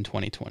 obviously it was in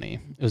 2020.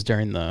 It was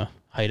during the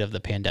height of the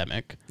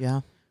pandemic.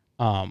 Yeah.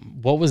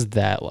 What was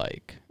that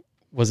like?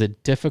 Was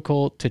it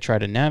difficult to try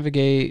to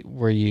navigate?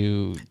 Were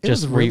you It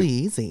was really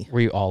easy. Were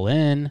you all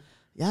in?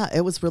 Yeah,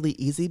 it was really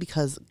easy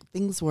because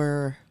things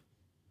weren't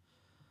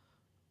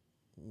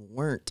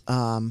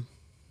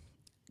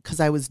because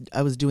I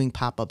was doing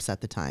pop-ups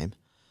at the time.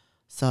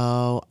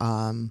 So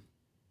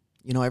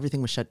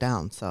everything was shut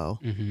down. So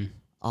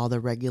all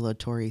the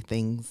regulatory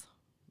things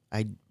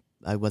I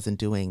wasn't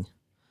doing.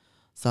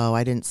 So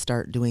I didn't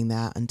start doing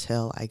that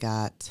until I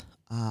got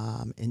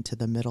into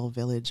the Middle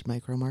Village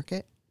micro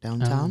market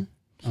downtown.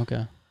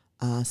 Okay.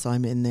 So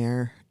I'm in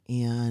there,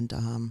 and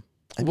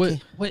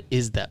what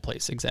is that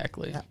place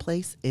exactly? that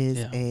place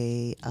is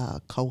a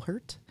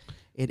cohort.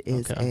 It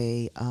is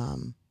a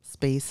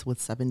space with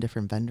 7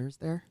 different vendors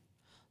there.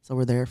 So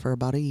we're there for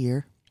about a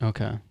year.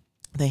 Okay.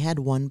 They had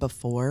one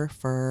before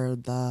for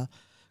the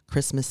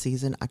Christmas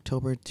season,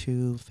 October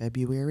to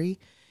February.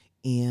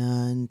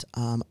 And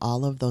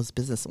all of those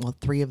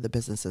 3 of the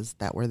businesses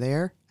that were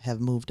there have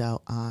moved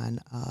out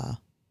on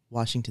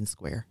Washington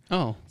Square.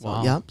 Oh,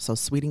 wow. So, yep. So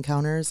Sweet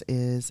Encounters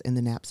is in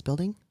the Knapp's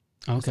building.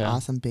 Okay. It's an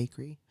awesome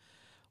bakery.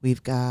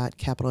 We've got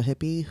Capital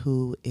Hippie,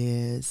 who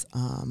is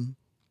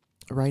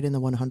right in the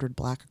 100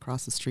 block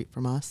across the street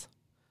from us.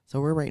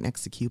 So we're right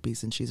next to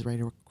Cupie's, and she's right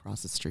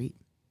across the street.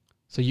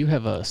 So you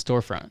have a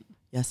storefront?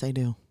 Yes, I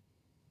do.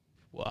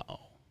 Wow.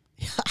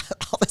 Yeah,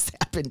 all this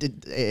happened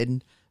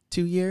in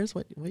 2 years.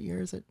 What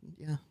year is it?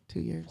 Yeah, 2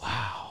 years.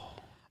 Wow.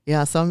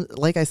 Yeah, so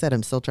like I said,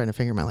 I'm still trying to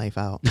figure my life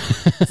out.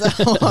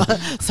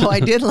 So I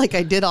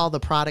did all the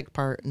product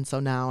part, and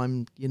so now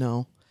I'm,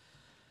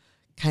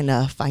 kind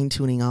of fine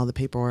tuning all the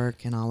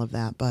paperwork and all of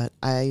that. But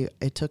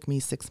it took me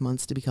 6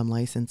 months to become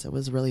licensed. It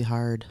was really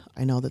hard.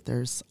 I know that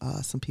there's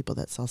some people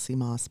that sell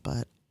CMOS,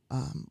 but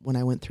when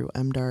I went through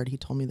MDARD, he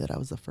told me that I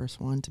was the first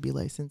one to be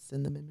licensed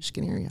in the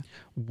Mid-Michigan area.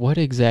 What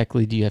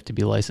exactly do you have to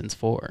be licensed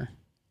for?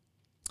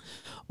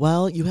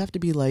 Well, you have to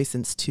be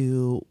licensed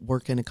to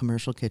work in a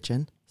commercial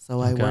kitchen. So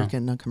I work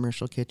in a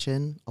commercial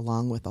kitchen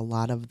along with a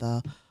lot of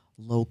the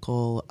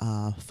local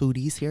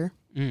foodies here.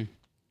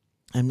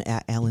 I'm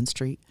at Allen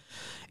Street.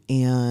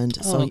 And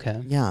so,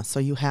 so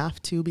you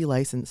have to be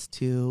licensed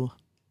to,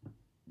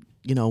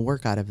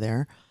 work out of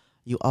there.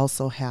 You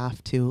also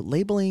have to,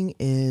 labeling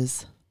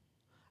is,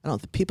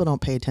 people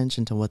don't pay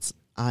attention to what's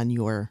on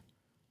your,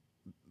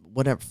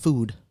 whatever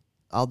food,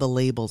 all the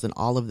labels and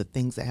all of the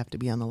things that have to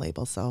be on the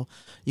label. So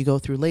you go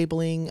through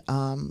labeling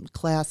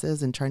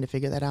classes and trying to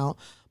figure that out.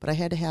 But I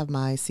had to have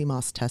my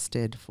CMOS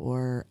tested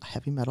for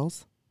heavy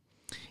metals.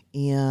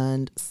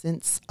 And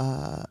since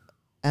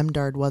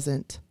MDARD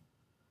wasn't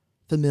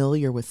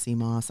familiar with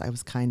CMOS, I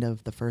was kind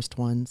of the first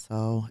one.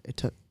 So it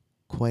took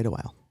quite a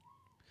while.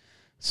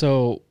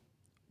 So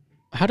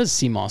how does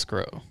CMOS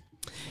grow?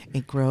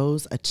 It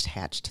grows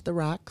attached to the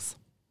rocks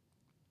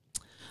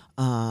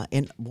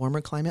in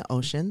warmer climate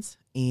oceans.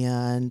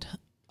 And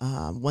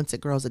once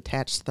it grows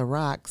attached to the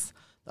rocks,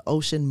 the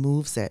ocean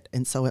moves it.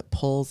 And so it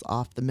pulls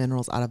off the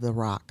minerals out of the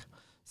rock.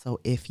 So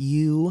if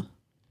you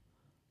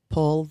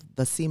pull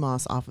the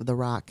CMOS off of the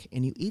rock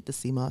and you eat the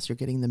CMOS, you're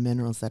getting the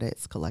minerals that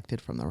it's collected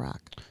from the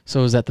rock.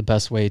 So is that the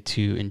best way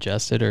to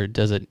ingest it, or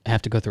does it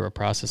have to go through a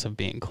process of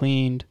being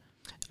cleaned?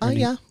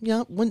 Yeah.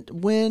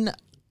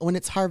 When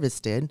it's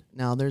harvested,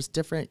 now there's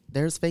fake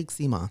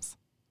CMOS.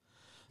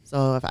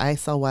 So if I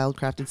sell wild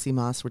crafted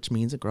CMOS, which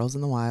means it grows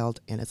in the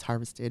wild and it's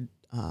harvested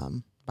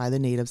by the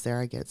natives there,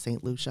 I get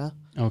St. Lucia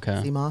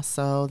CMOS.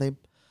 So they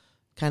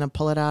kind of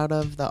pull it out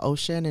of the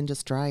ocean and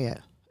just dry it.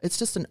 It's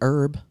just an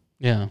herb.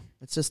 Yeah.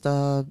 It's just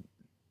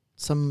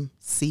some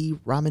sea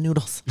ramen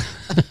noodles.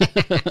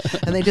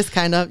 And they just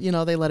kind of,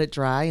 they let it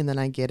dry, and then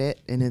I get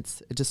it, and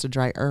it's just a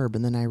dry herb,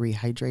 and then I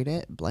rehydrate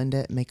it, blend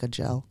it, make a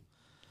gel.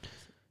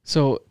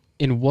 So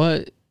in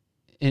what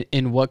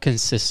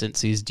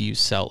consistencies do you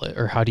sell it,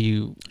 or how do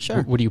you,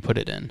 what do you put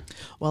it in?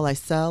 Well, I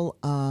sell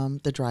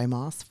the dry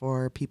moss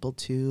for people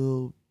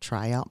to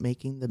try out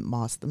making the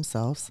moss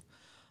themselves.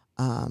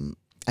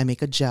 I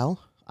make a gel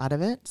out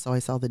of it, so I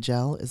sell the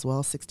gel as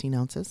well, 16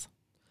 ounces.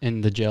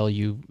 And the gel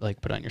you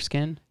put on your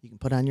skin? You can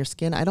put on your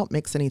skin. I don't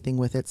mix anything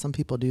with it. Some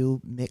people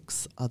do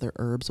mix other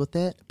herbs with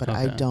it, but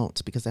I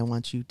don't, because I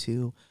want you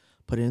to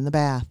put it in the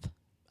bath.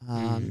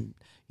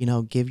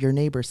 Give your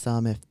neighbor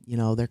some if,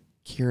 they're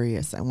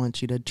curious. I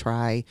want you to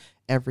try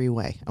every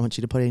way. I want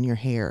you to put it in your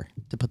hair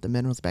to put the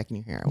minerals back in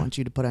your hair. I want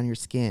you to put it on your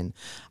skin.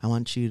 I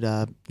want you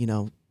to,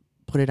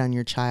 put it on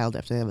your child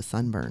after they have a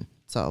sunburn.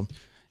 So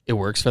it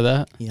works for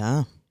that?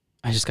 Yeah.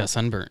 I just got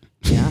sunburned.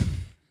 Yeah.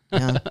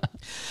 Yeah.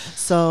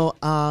 So,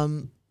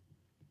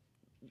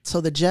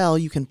 so the gel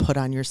you can put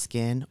on your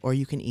skin, or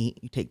you can eat.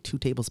 You take 2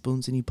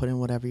 tablespoons and you put in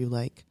whatever you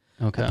like.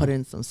 Okay. I put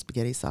in some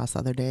spaghetti sauce the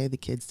other day. The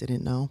kids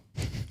didn't know.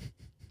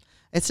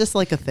 It's just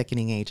like a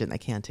thickening agent. I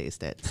can't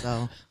taste it.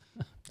 So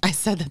I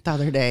said that the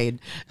other day,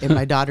 and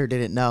my daughter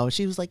didn't know.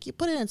 She was like, "You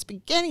put it in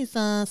spaghetti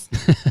sauce."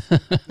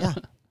 Yeah.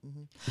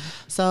 Mm-hmm.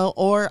 So,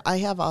 or I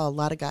have a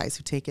lot of guys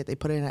who take it. They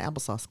put it in an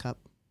applesauce cup.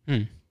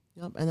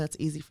 Yep, and that's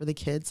easy for the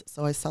kids.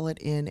 So I sell it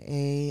in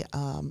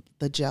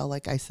the gel,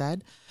 like I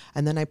said,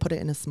 and then I put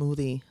it in a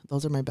smoothie.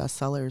 Those are my best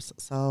sellers.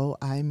 So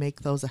I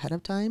make those ahead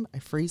of time. I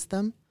freeze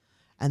them,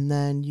 and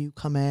then you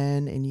come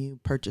in and you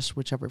purchase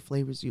whichever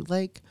flavors you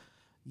like.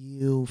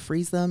 You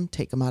freeze them,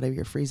 take them out of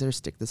your freezer,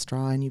 stick the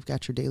straw in. You've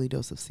got your daily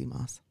dose of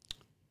CMOS.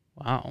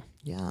 Wow.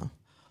 Yeah.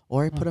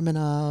 Or I put them in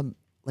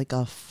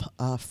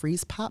a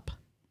freeze pop.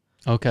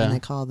 Okay. And I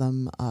call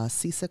them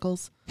sea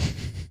sickles.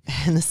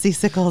 And the sea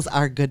sickles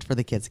are good for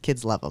the kids.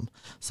 Kids love them.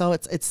 So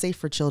it's safe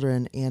for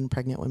children and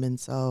pregnant women.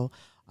 So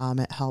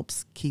it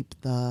helps keep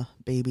the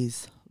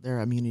babies, their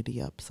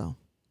immunity up. So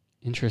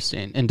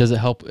interesting. And does it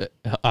help? It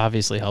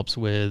obviously helps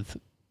with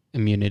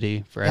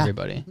immunity for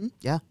everybody. Mm-hmm.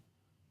 Yeah.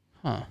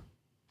 Huh.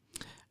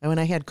 And when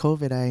I had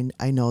COVID,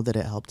 I know that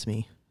it helped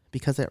me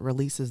because it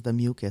releases the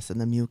mucus, and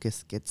the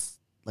mucus gets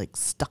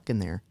stuck in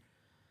there.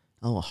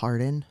 Oh,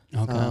 hardened.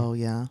 Okay. So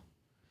yeah.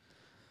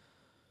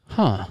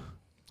 Huh.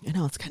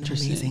 It's kind of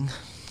amazing.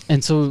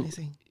 And so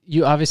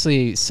you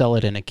obviously sell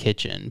it in a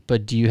kitchen,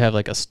 but do you have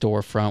a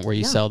storefront where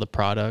you sell the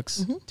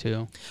products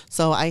too?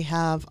 So I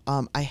have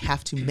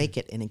to make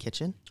it in a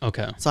kitchen.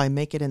 Okay. So I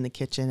make it in the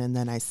kitchen, and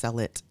then I sell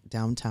it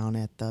downtown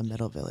at the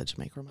Middle Village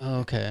Micro Market.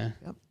 Okay.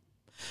 Yep.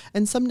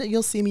 And someday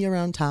you'll see me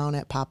around town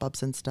at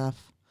pop-ups and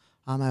stuff.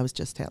 I was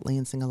just at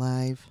Lansing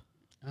Alive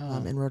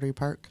in Rotary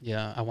Park.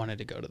 Yeah, I wanted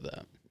to go to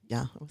that.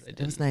 Yeah, it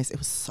was nice. It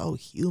was so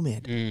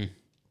humid.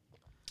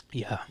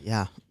 Yeah.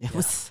 Yeah. It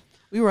was.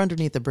 We were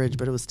underneath the bridge,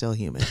 but it was still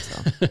humid.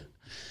 So.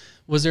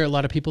 Was there a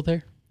lot of people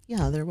there?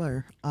 Yeah, there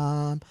were.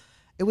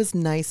 It was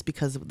nice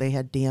because they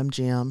had Dam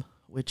Jam,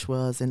 which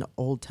was in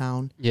Old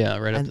Town. Yeah,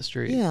 right up the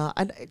street. Yeah,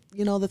 and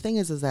the thing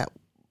is that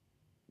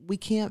we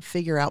can't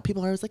figure out.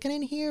 People are always like, I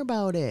didn't hear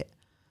about it.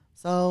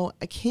 So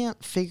I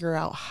can't figure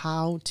out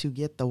how to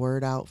get the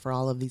word out for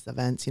all of these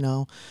events,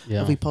 Yeah.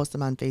 If we post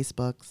them on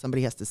Facebook,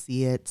 somebody has to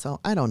see it. So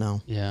I don't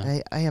know. Yeah.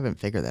 I haven't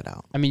figured that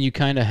out. I mean, you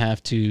kind of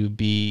have to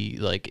be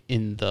like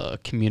in the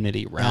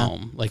community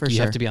realm. Like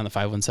you have to be on the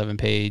 517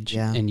 page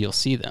and you'll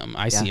see them.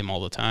 I see them all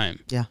the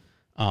time. Yeah.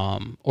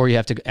 Or you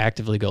have to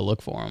actively go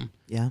look for them.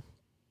 Yeah.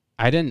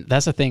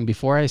 That's the thing.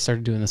 Before I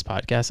started doing this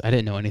podcast, I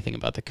didn't know anything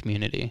about the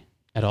community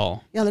at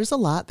all. Yeah. There's a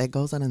lot that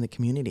goes on in the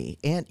community,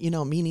 and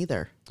me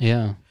neither.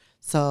 Yeah.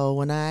 So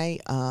when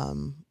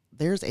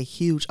there's a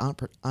huge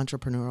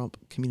entrepreneurial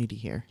community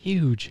here.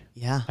 Huge.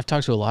 Yeah. I've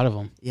talked to a lot of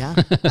them. Yeah.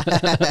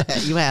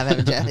 You have,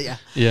 haven't you? Yeah.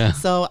 Yeah.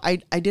 So I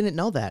didn't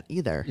know that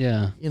either.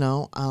 Yeah.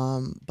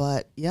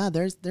 But yeah,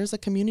 there's a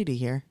community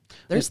here.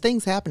 There's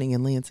things happening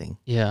in Lansing.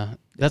 Yeah.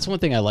 That's one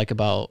thing I like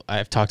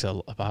I've talked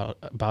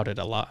about it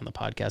a lot on the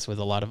podcast with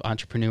a lot of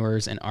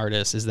entrepreneurs and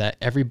artists, is that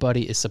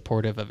everybody is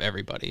supportive of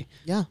everybody.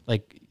 Yeah.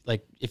 Like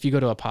if you go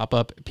to a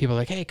pop-up, people are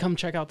like, hey, come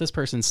check out this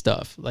person's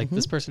stuff. Like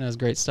this person has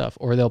great stuff,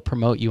 or they'll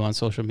promote you on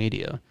social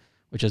media,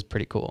 which is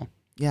pretty cool.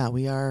 Yeah.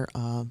 We are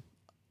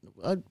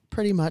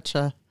pretty much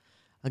a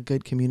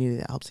good community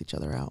that helps each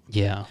other out.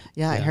 Yeah.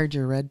 Yeah. I heard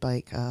your red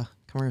bike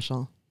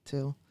commercial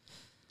too.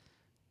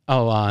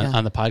 Oh,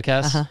 on the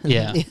podcast? Uh-huh.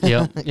 Yeah.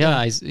 Yeah.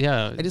 I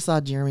just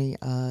saw Jeremy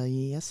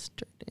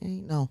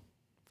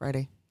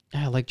Friday.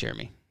 I like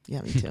Jeremy.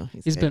 Yeah, me too.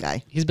 He's a good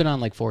guy. He's been on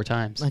like 4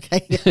 times.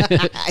 Okay.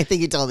 I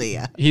think he told me,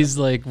 yeah. He's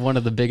like one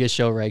of the biggest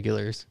show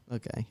regulars.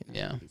 Okay.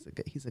 Yeah.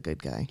 He's a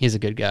good guy. He's a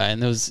good guy.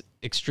 And it was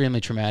extremely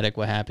traumatic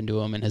what happened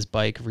to him and his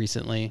bike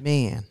recently.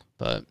 Man.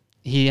 But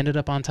he ended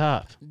up on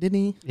top. Didn't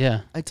he?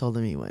 Yeah. I told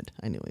him he would.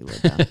 I knew he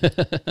would.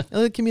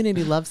 The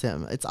community loves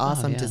him. It's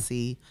awesome to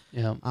see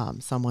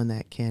someone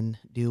that can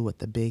do what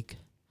the big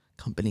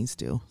companies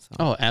do. So.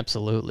 Oh,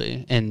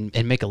 absolutely. And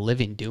make a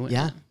living doing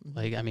it.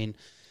 Like, I mean,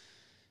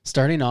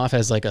 starting off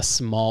as like a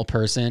small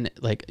person,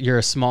 like you're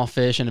a small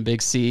fish in a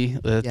big sea.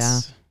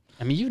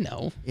 I mean,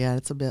 Yeah,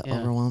 it's a bit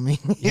overwhelming.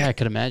 Yeah, I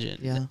could imagine.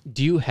 Yeah.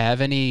 Do you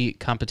have any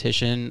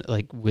competition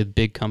like with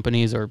big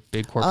companies or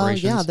big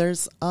corporations? Yeah,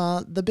 there's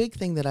the big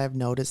thing that I've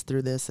noticed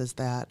through this is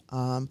that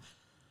I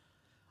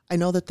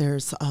know that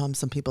there's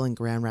some people in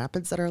Grand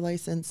Rapids that are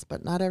licensed,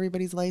 but not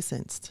everybody's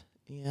licensed.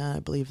 Yeah,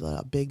 I believe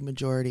a big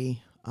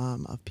majority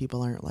of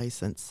people aren't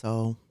licensed.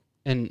 So,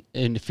 and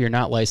if you're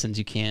not licensed,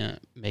 you can't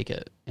make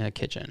it in a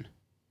kitchen.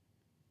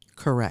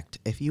 Correct.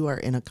 If you are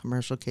in a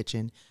commercial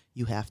kitchen,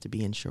 you have to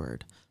be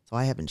insured. So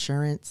I have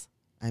insurance.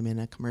 I'm in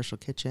a commercial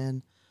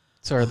kitchen.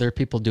 So are there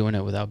people doing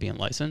it without being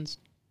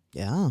licensed?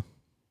 Yeah.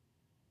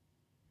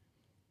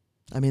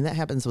 I mean, that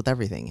happens with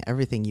everything.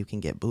 Everything you can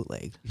get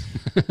bootlegged.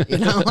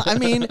 I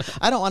mean,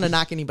 I don't want to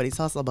knock anybody's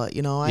hustle, but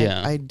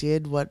I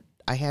did what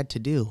I had to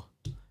do.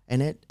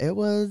 And it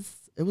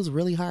was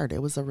really hard.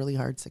 It was a really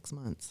hard 6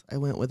 months. I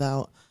went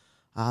without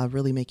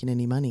really making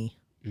any money.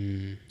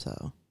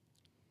 So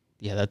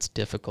yeah, that's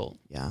difficult.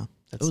 Yeah.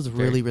 It was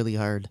really, really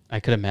hard. I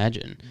could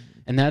imagine.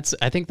 And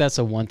I think that's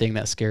the one thing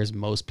that scares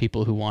most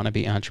people who want to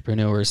be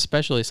entrepreneurs,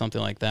 especially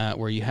something like that,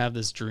 where you have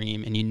this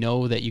dream and you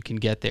know that you can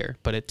get there,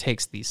 but it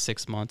takes these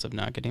 6 months of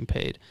not getting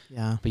paid.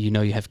 Yeah. But you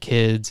have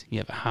kids, you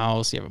have a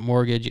house, you have a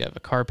mortgage, you have a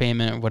car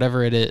payment,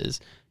 whatever it is,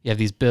 you have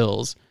these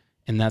bills,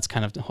 and that's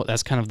kind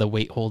of the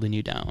weight holding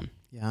you down.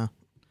 Yeah.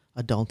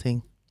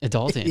 Adulting.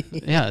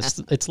 Yeah,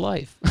 it's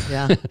life.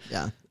 Yeah.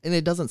 And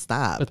it doesn't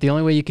stop. But the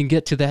only way you can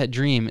get to that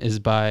dream is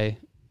by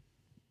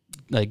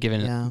like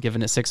giving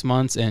it 6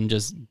 months and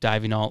just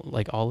diving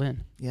all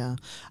in. Yeah.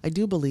 I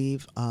do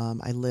believe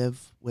I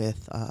live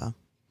with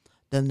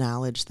the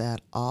knowledge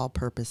that all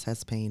purpose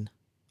has pain.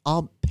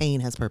 All pain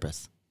has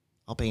purpose.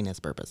 All pain has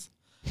purpose.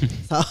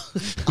 So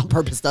all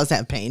purpose does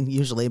have pain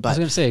usually, but I was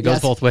going to say it goes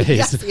both ways.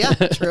 Yes, yeah,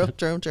 true.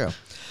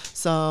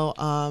 So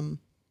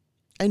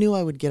I knew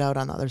I would get out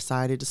on the other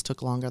side. It just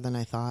took longer than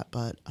I thought,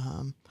 but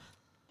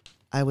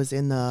I was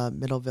in the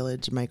Middle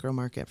Village micro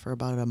market for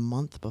about a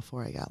month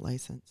before I got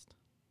licensed.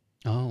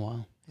 Oh,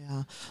 wow.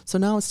 Yeah. So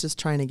now it's just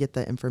trying to get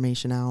the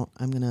information out.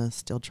 I'm going to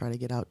still try to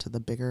get out to the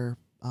bigger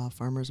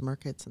farmers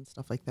markets and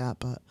stuff like that.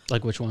 But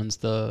like which one's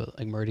the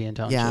Meridian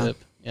Township?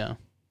 Yeah.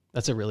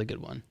 That's a really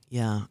good one.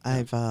 Yeah.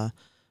 I've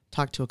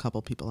talked to a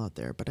couple people out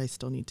there, but I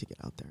still need to get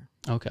out there.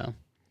 Okay.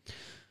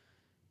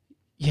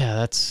 Yeah,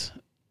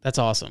 that's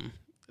awesome.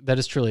 That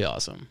is truly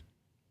awesome.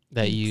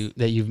 That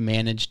you've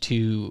managed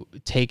to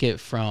take it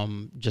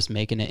from just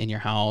making it in your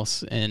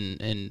house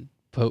and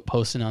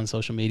posting on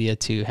social media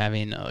to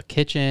having a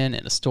kitchen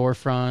and a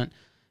storefront,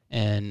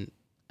 and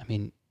I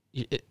mean,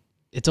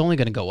 it's only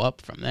going to go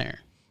up from there.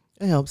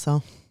 I hope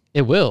so.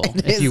 It will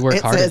if you work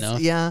hard enough.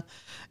 Yeah,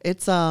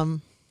 it's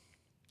hard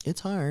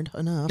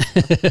enough.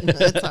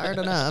 It's hard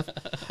enough.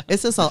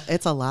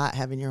 It's a lot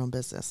having your own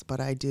business, but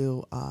I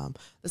do.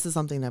 This is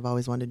something I've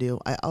always wanted to do.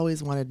 I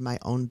always wanted my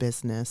own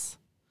business.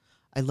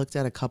 I looked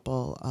at a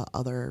couple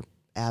other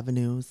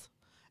avenues,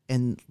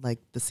 and like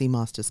the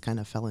CMOS just kind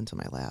of fell into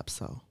my lap.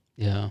 So.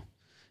 Yeah.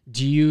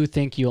 Do you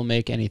think you'll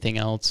make anything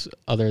else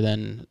other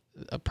than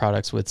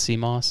products with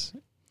CMOS?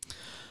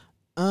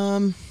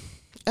 Um,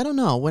 I don't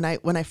know. When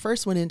I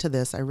first went into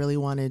this, I really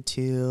wanted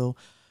to.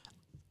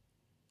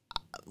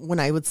 When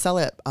I would sell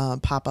at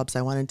pop-ups,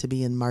 I wanted to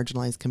be in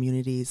marginalized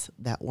communities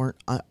that weren't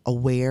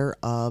aware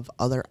of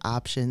other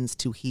options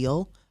to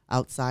heal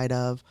outside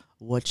of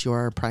what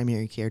your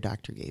primary care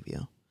doctor gave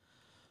you.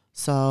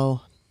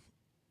 So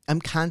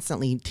I'm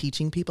constantly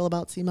teaching people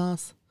about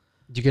CMOS.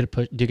 Do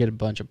you get a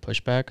bunch of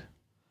pushback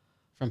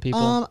from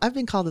people? I've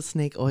been called a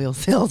snake oil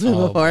salesman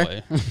Oh before.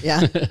 boy.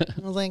 Yeah.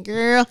 I was like,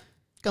 girl,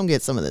 come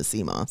get some of this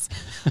CMOS.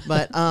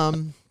 But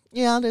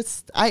yeah,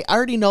 I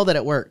already know that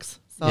it works.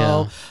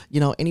 So,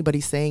 Yeah. Anybody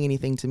saying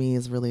anything to me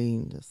is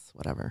really just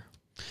whatever.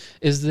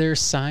 Is there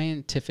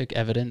scientific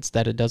evidence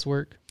that it does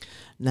work?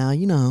 Now,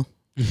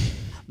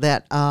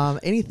 that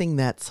anything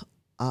that's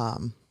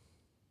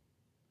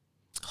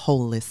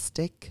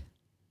holistic,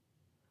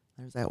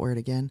 there's that word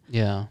again,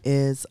 Yeah.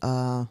 is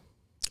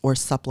or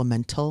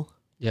supplemental.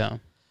 Yeah.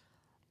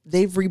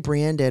 They've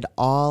rebranded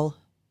all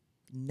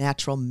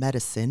natural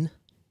medicine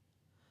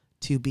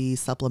to be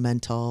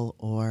supplemental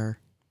or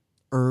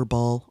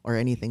herbal or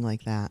anything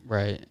like that.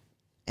 Right.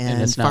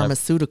 And it's not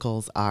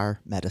pharmaceuticals are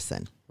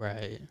medicine.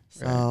 Right.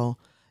 So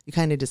you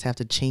kind of just have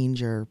to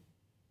change your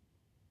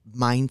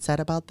mindset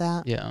about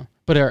that. Yeah.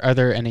 But are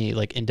there any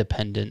like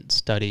independent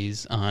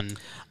studies on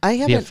I the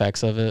haven't.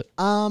 effects of it?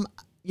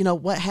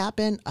 What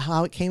happened,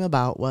 how it came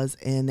about was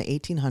in the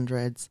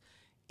 1800s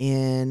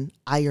in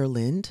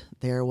Ireland,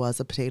 there was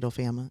a potato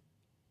famine.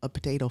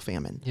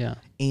 Yeah.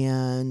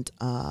 And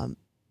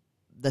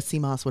the sea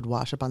moss would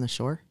wash up on the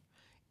shore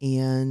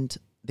and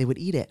they would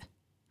eat it.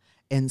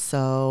 And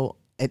so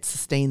it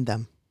sustained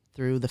them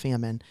through the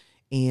famine.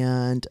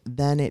 And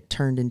then it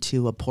turned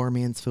into a poor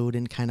man's food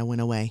and kind of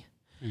went away.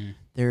 Mm.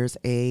 There's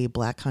a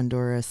black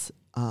Honduras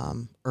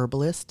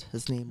herbalist.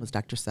 His name was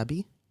Dr.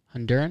 Sebi.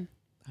 Honduran?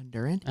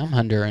 Honduran? I'm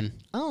Honduran.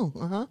 Oh,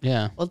 uh-huh.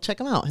 Yeah. Well, check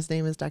him out. His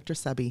name is Dr.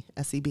 Sebi,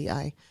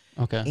 Sebi.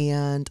 Okay.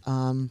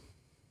 And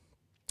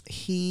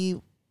he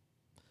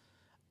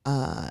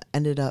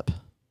ended up,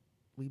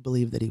 we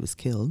believe that he was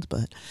killed,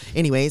 but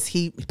anyways,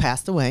 he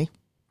passed away.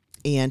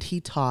 And he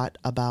taught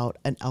about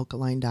an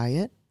alkaline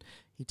diet.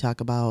 He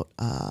talked about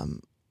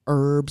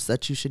herbs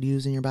that you should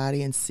use in your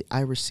body, and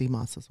Irish sea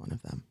moss is one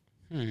of them.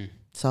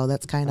 So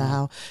that's kind of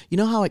how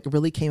it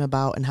really came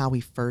about, and how we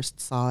first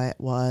saw it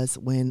was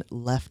when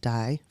Left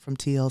Eye from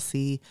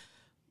TLC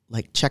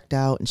checked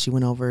out, and she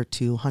went over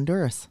to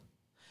Honduras,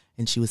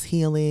 and she was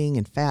healing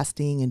and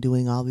fasting and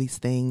doing all these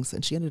things,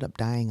 and she ended up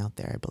dying out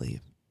there, I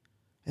believe.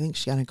 I think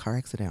she got in a car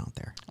accident out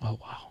there. Oh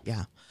wow.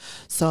 Yeah.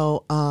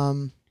 So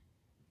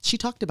she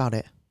talked about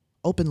it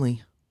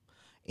openly,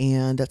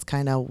 and that's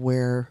kind of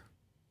where,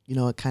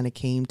 it kind of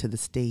came to the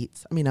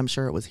States. I mean, I'm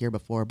sure it was here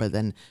before, but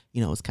then,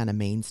 it was kind of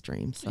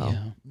mainstream. So,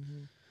 yeah.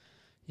 Mm-hmm.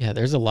 Yeah,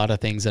 there's a lot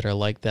of things that are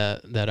like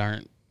that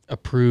aren't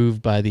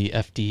approved by the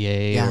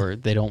FDA or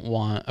they don't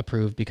want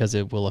approved because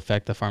it will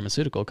affect the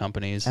pharmaceutical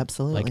companies.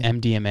 Absolutely. Like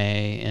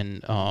MDMA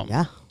and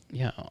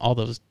all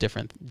those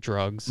different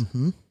drugs.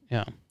 Mm-hmm.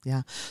 Yeah.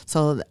 Yeah.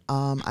 So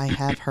I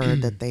have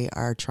heard that they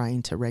are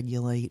trying to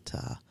regulate,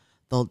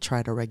 they'll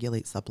try to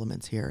regulate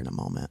supplements here in a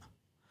moment.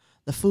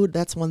 The food,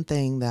 that's one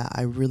thing that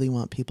I really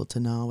want people to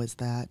know, is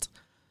that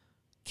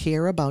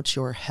care about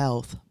your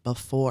health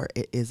before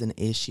it is an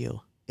issue.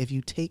 If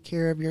you take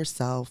care of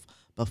yourself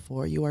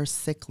before you are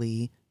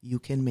sickly, you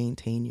can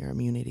maintain your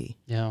immunity.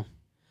 Yeah.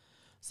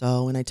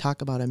 So when I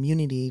talk about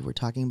immunity, we're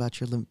talking about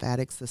your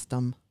lymphatic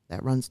system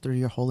that runs through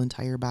your whole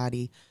entire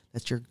body.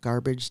 That's your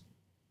garbage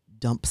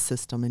dump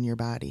system in your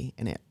body,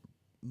 and it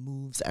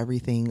moves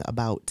everything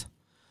about.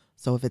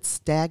 So if it's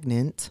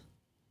stagnant,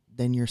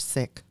 then you're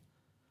sick.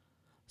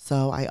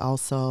 So I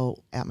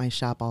also, at my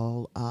shop,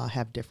 I'll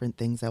have different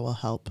things that will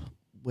help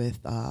with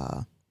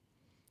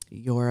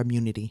your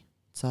immunity.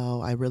 So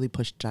I really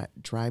push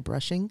dry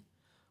brushing,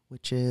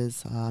 which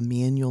is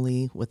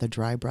manually with a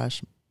dry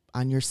brush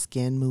on your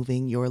skin,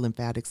 moving your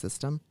lymphatic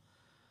system.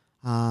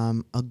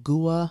 A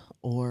GUA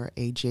or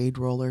a jade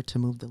roller to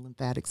move the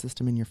lymphatic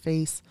system in your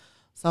face.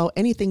 So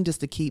anything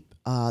just to keep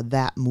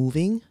that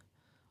moving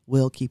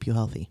will keep you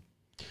healthy.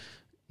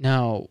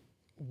 Now,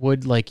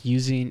 would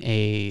using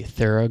a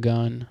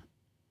Theragun,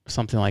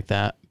 something like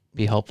that,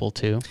 be helpful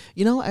too?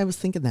 I was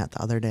thinking that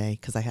the other day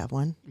because I have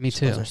one. Me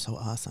too. Those are so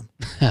awesome.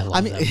 I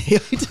love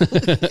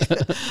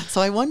them. So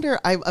I wonder,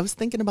 I was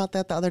thinking about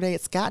that the other day.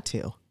 It's got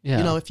to.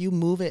 Yeah. If you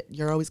move it,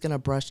 you're always going to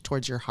brush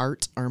towards your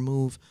heart or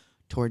move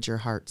towards your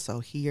heart. So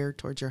here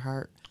towards your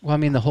heart. Well, I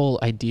mean, the whole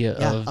idea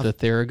of the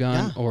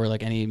Theragun or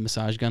any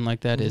massage gun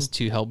like that is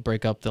to help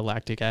break up the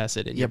lactic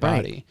acid in your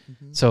body.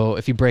 Mm-hmm. So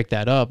if you break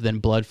that up, then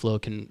blood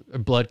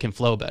can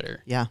flow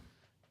better. Yeah.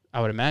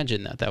 I would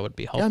imagine that would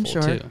be helpful I'm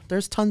sure. too.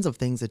 There's tons of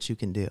things that you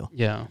can do.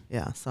 Yeah.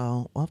 Yeah.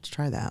 So we'll have to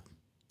try that.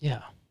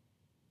 Yeah.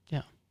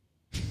 Yeah.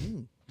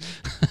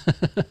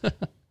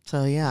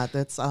 So yeah,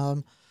 that's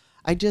a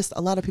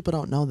lot of people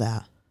don't know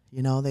that.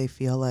 They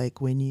feel like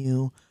when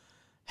you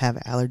have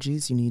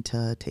allergies, you need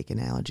to take an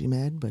allergy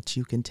med, but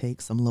you can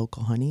take some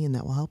local honey and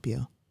that will help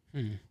you.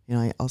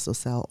 I also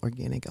sell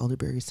organic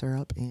elderberry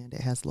syrup, and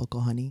it has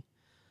local honey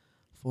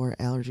for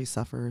allergy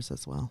sufferers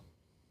as well.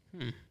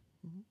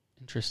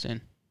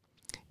 Interesting.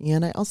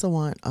 And I also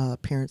want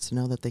parents to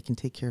know that they can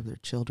take care of their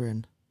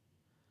children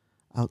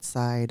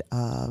outside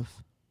of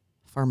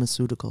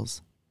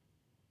pharmaceuticals,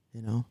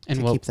 to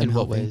keep them in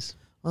what healthy. ways?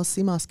 Well,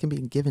 CMOS can be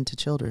given to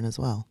children as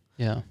well.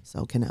 Yeah.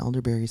 So can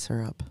elderberry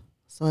syrup.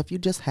 So if you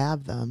just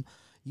have them,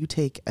 you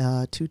take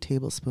 2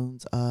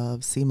 tablespoons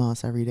of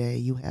CMOS every day.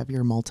 You have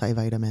your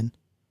multivitamin.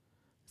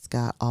 It's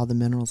got all the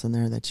minerals in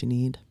there that you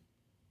need.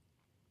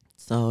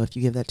 So if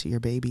you give that to your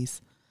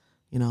babies,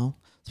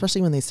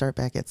 especially when they start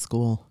back at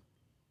school.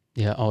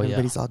 Yeah. Oh,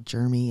 Everybody's all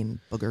germy and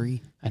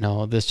boogery. I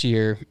know this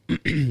year,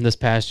 this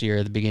past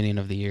year, the beginning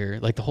of the year,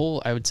 like the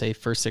whole, I would say,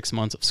 first 6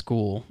 months of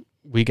school,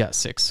 we got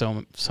sick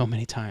so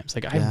many times.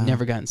 Like I've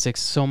never gotten sick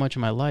so much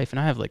in my life, and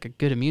I have like a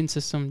good immune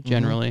system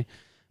generally.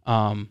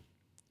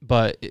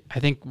 But I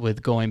think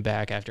with going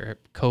back after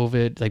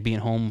COVID, like being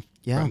home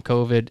from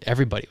COVID,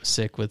 everybody was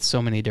sick with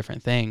so many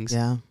different things.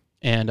 Yeah.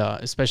 And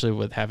especially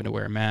with having to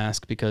wear a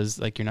mask because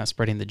like you're not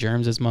spreading the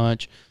germs as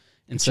much.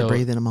 And so you're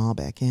breathing them all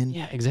back in.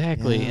 Yeah,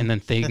 exactly. Yeah. And then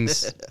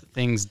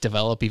things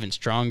develop even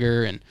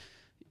stronger. And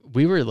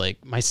we were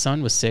like, my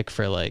son was sick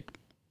for like,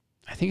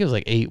 I think it was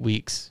like 8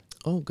 weeks.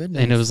 Oh,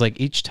 goodness. And it was like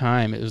each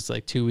time it was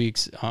like 2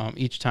 weeks.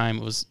 Each time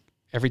it was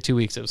every 2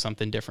 weeks it was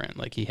something different.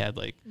 Like he had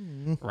like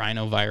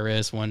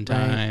rhinovirus one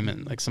time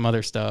and like some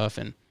other stuff.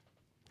 And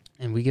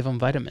we give him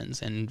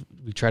vitamins and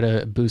we try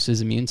to boost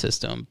his immune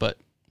system, but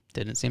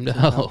didn't seem to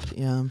help.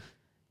 Yeah.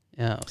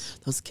 Yeah.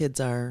 Those kids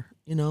are,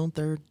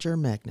 they're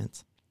germ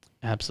magnets.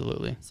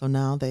 Absolutely. So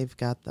now they've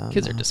got them.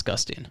 Kids are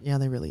disgusting. Yeah,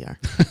 they really are.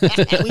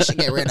 We should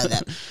get rid of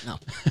them. No.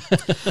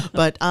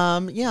 But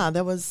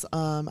that was,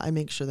 I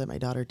make sure that my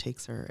daughter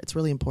takes her. It's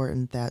really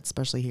important that,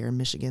 especially here in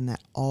Michigan,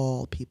 that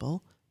all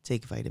people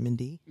take vitamin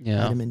D,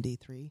 vitamin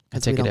D3. I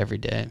take it every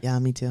day. Yeah,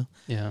 me too.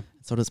 Yeah.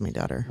 So does my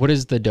daughter. What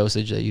is the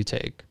dosage that you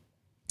take?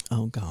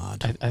 Oh,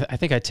 God. I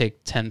think I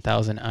take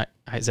 10,000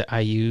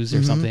 IUs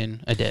or something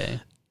a day.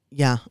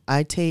 Yeah,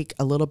 I take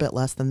a little bit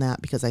less than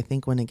that because I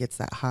think when it gets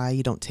that high,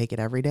 you don't take it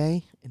every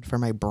day. And for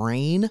my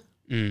brain,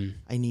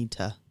 I need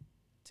to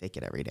take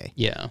it every day.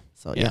 Yeah.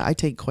 So, I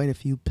take quite a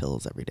few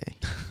pills every day.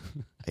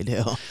 I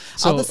do.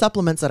 So, all the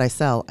supplements that I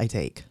sell, I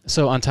take.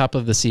 So on top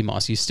of the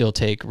CMOS, you still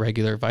take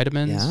regular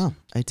vitamins? Yeah.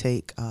 I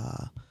take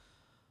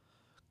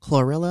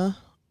chlorella,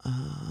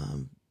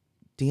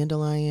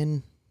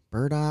 dandelion,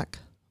 burdock,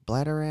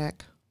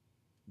 bladderwrack,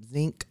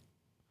 zinc.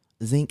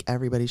 Zinc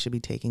everybody should be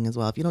taking as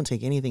well. If you don't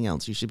take anything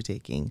else, you should be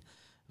taking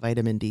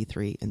vitamin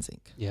D3 and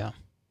zinc. Yeah.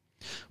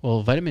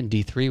 Well, vitamin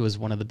D3 was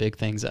one of the big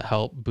things that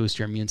helped boost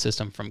your immune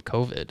system from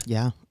COVID.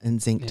 Yeah, and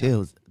zinc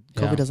too.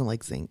 COVID doesn't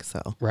like zinc, so.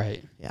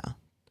 Right. Yeah.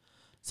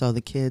 So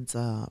the kids,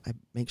 I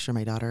make sure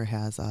my daughter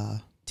has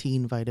a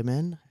teen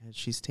vitamin.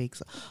 She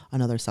takes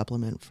another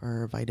supplement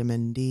for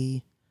vitamin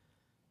D.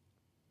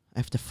 I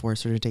have to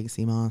force her to take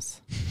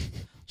CMOS.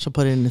 She'll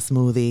put it in a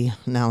smoothie.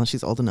 Now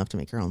she's old enough to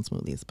make her own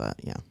smoothies, but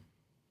yeah.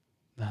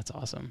 That's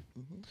awesome.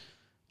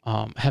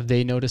 Have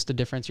they noticed a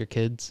difference, your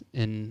kids,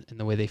 in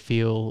the way they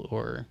feel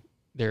or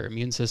their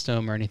immune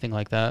system or anything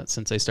like that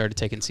since they started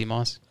taking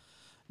CMOS?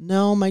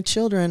 No, my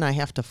children, I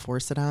have to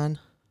force it on.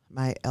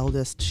 My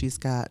eldest, she's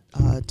got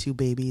 2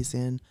 babies,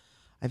 and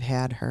I've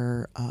had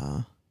her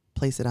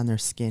place it on their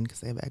skin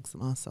because they have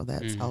eczema, so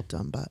that's helped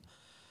them. But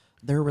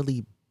they're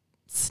really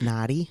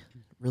snotty,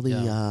 really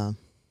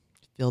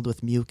filled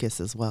with mucus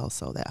as well,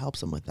 so that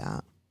helps them with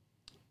that.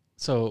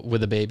 So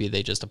with a baby,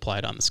 they just apply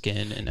it on the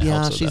skin, and it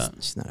helps with that.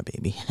 She's not a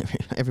baby.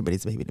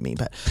 Everybody's a baby to me,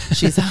 but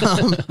she's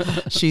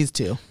she's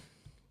 2.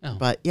 Oh,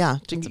 but yeah,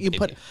 you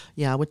put it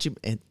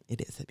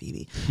is a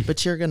baby,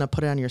 but you're gonna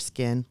put it on your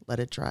skin, let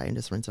it dry, and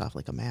just rinse it off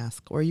like a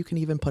mask, or you can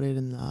even put it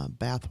in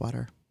bath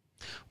water.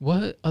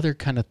 What other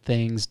kind of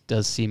things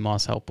does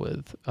CMOS help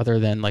with, other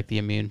than like the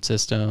immune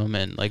system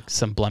and like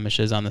some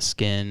blemishes on the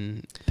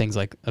skin, things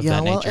like of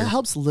that nature? It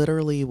helps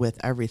literally with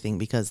everything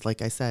because,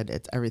 like I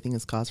said, everything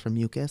is caused from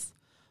mucus.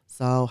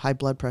 So high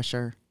blood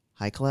pressure,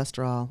 high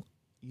cholesterol,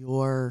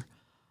 your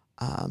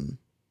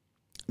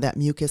that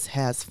mucus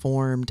has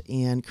formed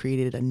and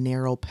created a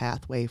narrow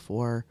pathway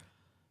for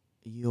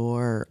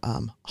your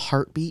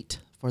heartbeat,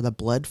 for the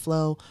blood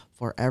flow,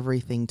 for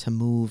everything to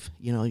move,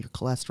 your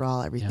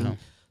cholesterol, everything. Yeah.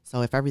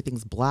 So if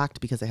everything's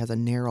blocked because it has a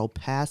narrow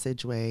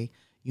passageway,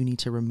 you need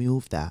to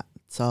remove that.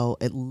 So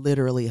it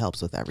literally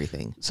helps with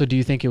everything. So do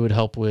you think it would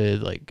help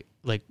with like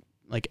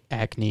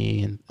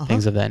acne and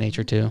things of that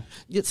nature too?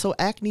 Yeah, so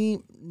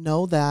acne,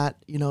 know that,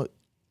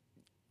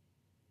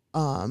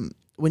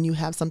 when you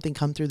have something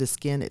come through the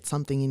skin, it's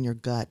something in your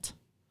gut.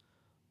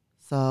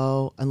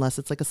 So unless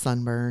it's like a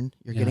sunburn,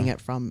 you're getting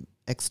it from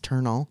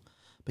external.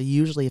 But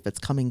usually if it's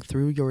coming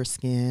through your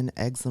skin,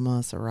 eczema,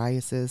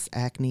 psoriasis,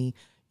 acne,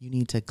 you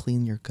need to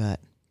clean your gut.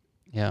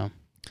 Yeah.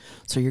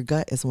 So your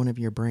gut is one of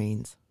your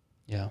brains.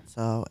 Yeah.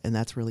 So, and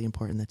that's really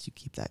important that you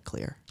keep that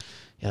clear.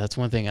 Yeah, that's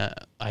one thing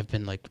I've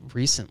been like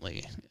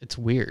recently. It's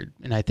weird,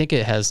 and I think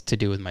it has to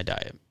do with my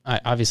diet.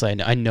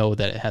 I know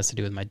that it has to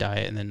do with my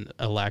diet and then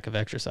a lack of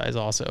exercise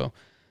also.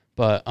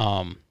 But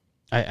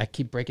I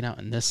keep breaking out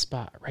in this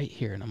spot right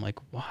here. And I'm like,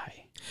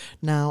 why?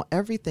 Now,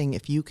 everything,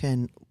 if you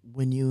can,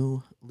 when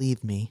you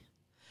leave me,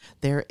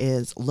 there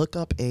is, look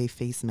up a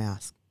face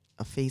mask,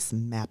 a face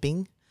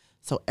mapping.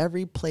 So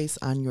every place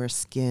on your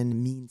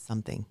skin means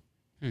something.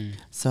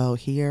 So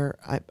here,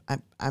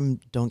 I'm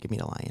don't give me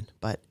the lion,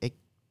 but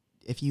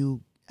if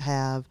you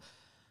have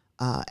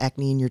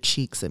acne in your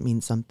cheeks, it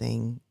means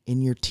something.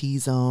 In your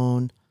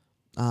T-zone,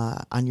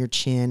 on your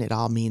chin, it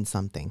all means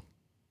something.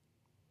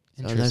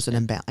 So there's an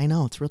imbalance. I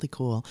know, it's really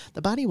cool.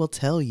 The body will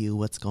tell you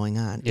what's going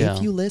on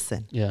if you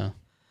listen. Yeah.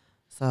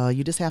 So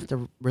you just have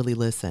to really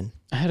listen.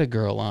 I had a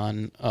girl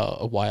on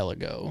a while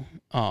ago.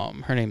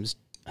 Her name's,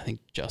 I think,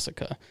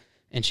 Jessica.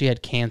 And she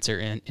had cancer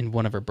in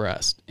one of her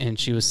breasts. And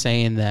she was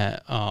saying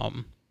that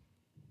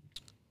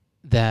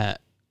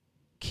that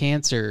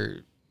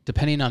cancer,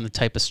 depending on the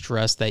type of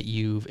stress that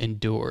you've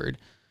endured,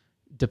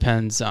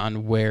 depends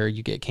on where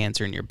you get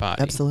cancer in your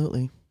body.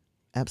 Absolutely.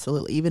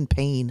 Absolutely. Even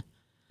pain.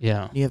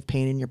 Yeah. You have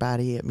pain in your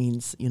body, it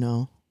means,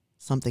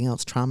 something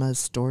else. Trauma is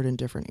stored in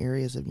different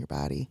areas of your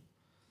body.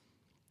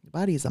 Your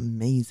body is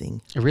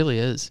amazing. It really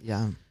is.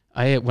 Yeah.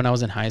 When I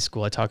was in high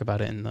school, I talk about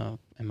it in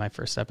my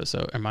first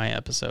episode, or my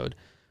episode.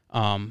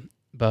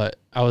 But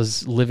I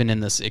was living in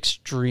this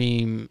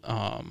extreme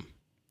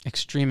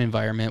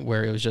environment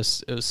where it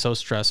was so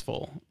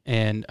stressful,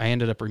 and I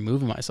ended up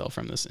removing myself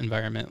from this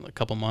environment a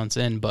couple months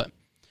in. But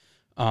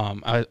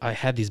I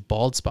had these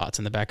bald spots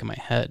in the back of my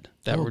head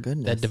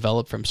that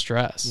developed from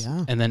stress.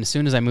 Yeah. And then as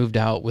soon as I moved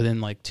out, within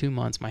like 2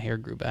 months, my hair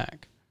grew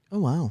back. Oh,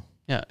 wow.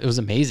 Yeah, it was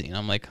amazing.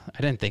 I'm like,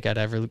 I didn't think I'd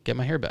ever get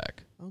my hair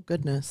back. Oh,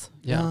 goodness.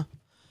 Yeah.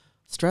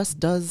 Stress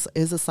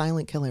is a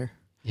silent killer.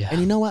 Yeah.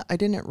 And you know what? I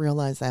didn't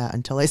realize that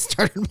until I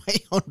started my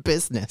own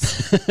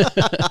business.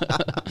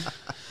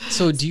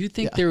 So do you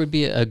think there would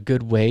be a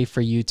good way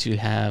for you to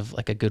have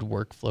like a good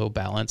workflow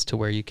balance to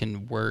where you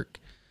can work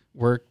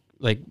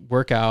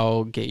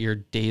out, get your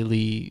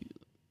daily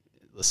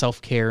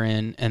self-care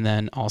in, and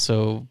then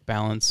also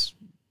balance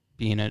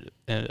being an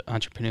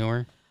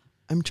entrepreneur?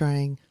 I'm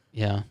trying.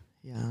 Yeah.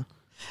 Yeah.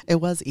 It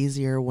was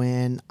easier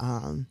when,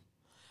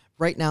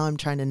 right now I'm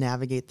trying to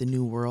navigate the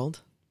new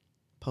world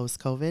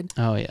post-COVID.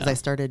 Oh, yeah. Because I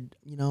started,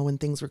 when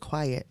things were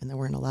quiet and there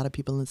weren't a lot of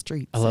people in the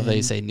streets. I love that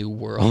you say new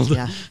world.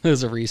 Yeah. It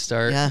was a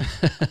restart. Yeah.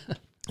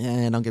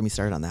 Yeah, don't get me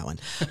started on that one.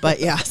 But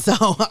yeah,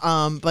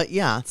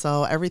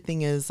 so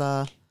everything is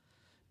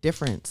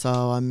different. So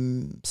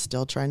I'm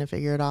still trying to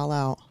figure it all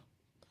out.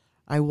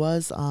 I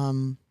was,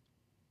 and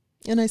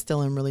I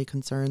still am really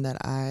concerned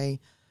that I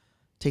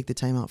take the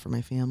time out for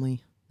my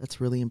family. That's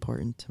really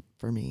important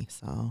for me.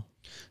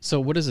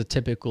 So what does a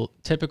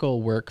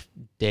typical work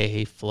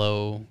day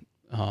flow,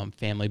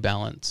 family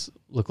balance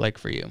look like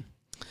for you?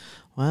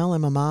 Well,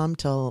 I'm a mom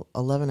till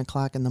 11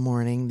 o'clock in the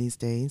morning these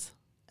days.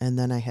 And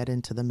then I head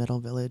into the Middle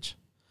Village.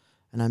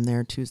 And I'm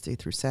there Tuesday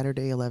through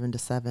Saturday, 11 to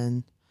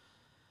 7.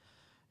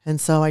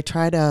 And so I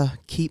try to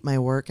keep my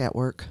work at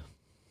work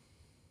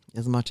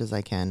as much as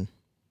I can.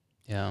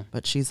 Yeah.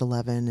 But she's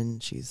 11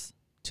 and she's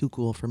too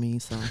cool for me.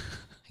 So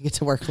I get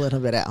to work a little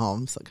bit at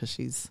home because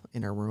she's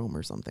in her room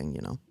or something,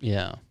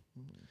 Yeah.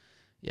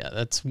 Yeah,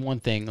 that's one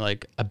thing,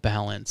 like a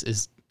balance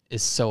is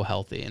so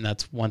healthy. And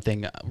that's one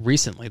thing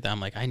recently that I'm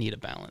like, I need a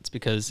balance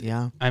because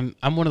I'm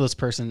one of those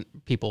persons.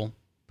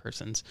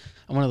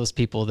 I'm one of those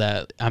people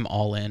that I'm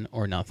all in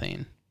or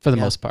nothing for the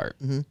most part.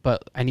 Mm-hmm.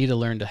 But I need to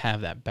learn to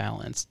have that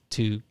balance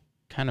to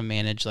kind of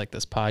manage like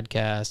this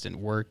podcast and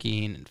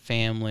working and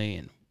family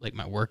and like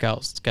my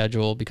workout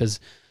schedule, because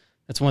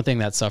that's one thing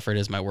that suffered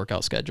is my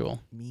workout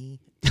schedule. Me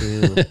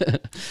too.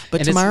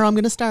 But tomorrow I'm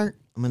going to start.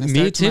 I'm going to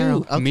start tomorrow.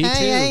 Okay, Me too.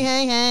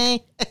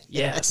 Hey.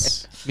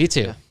 Yes. Me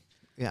too.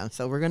 Yeah.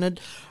 So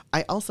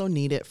I also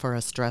need it for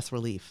a stress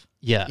relief.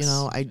 Yes.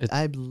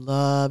 I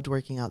loved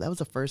working out. That was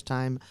the first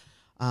time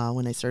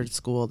when I started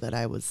school that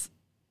I was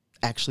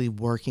actually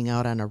working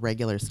out on a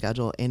regular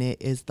schedule, and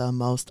it is the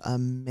most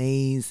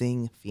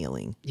amazing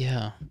feeling.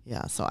 Yeah.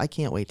 Yeah. So I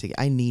can't wait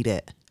I need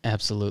it.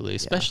 Absolutely.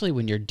 Especially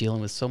when you're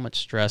dealing with so much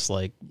stress,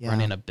 like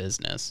running a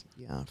business.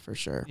 Yeah, for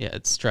sure. Yeah.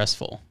 It's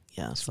stressful.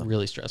 Yeah. It's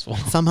really stressful.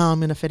 Somehow I'm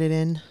going to fit it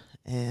in,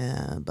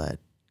 but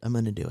I'm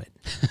going to do it.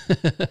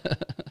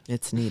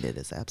 It's needed.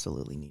 It's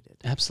absolutely needed.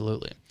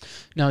 Absolutely.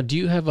 Now, do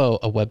you have a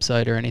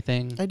website or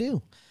anything? I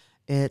do.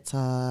 It's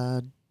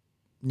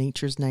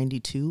Nature's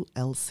 92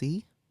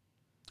 LC.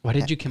 Why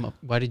did you come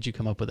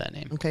up with that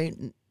name? Okay,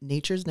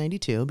 Nature's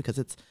 92 because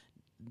it's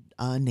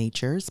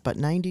Nature's, but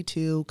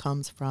 92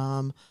 comes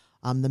from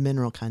the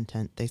mineral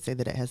content. They say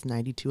that it has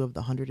 92 of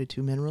the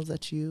 102 minerals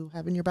that you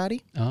have in your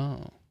body.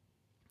 Oh.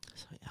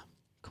 So yeah.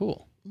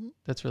 Cool. Mm-hmm.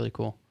 That's really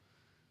cool.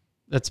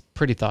 That's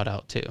pretty thought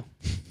out too.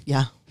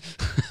 Yeah.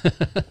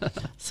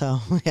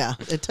 So yeah,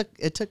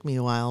 it took me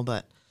a while,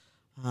 but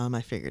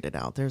I figured it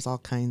out. There's all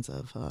kinds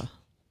of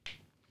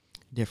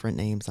different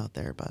names out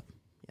there, but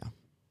yeah.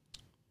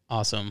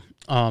 Awesome.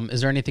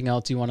 Is there anything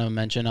else you want to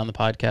mention on the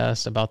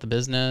podcast about the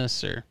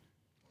business or?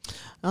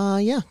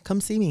 Yeah, come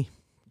see me.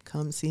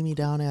 Come see me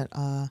down at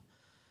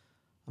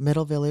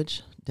Middle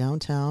Village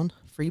downtown.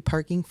 Free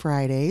parking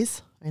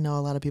Fridays. I know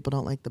a lot of people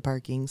don't like the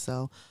parking,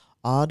 so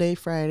all day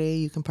Friday.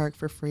 You can park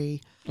for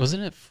free.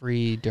 Wasn't it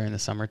free during the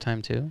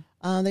summertime too?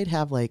 They'd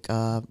have like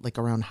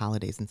around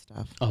holidays and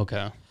stuff.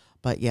 Okay.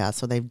 But yeah,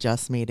 so they've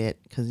just made it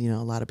because, a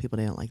lot of people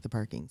didn't like the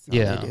parking. So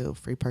Yeah. they do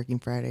free parking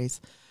Fridays.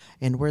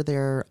 And we're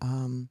there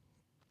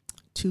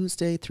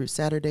Tuesday through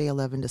Saturday,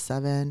 11 to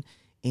 7.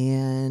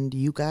 And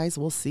you guys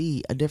will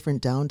see a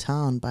different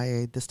downtown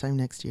by this time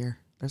next year.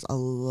 There's a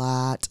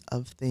lot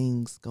of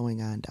things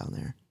going on down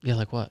there. Yeah,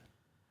 like what?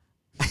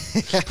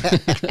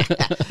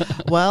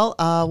 Well,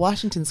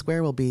 Washington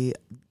Square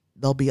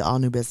there'll be all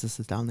new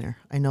businesses down there.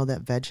 I know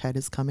that Veg Head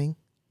is coming.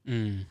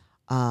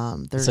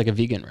 It's like a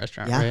vegan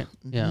restaurant, yeah, right?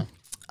 Mm-hmm. Yeah.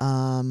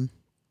 Oh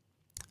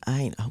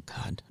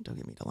God, don't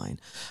get me the line.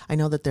 I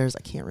know that I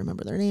can't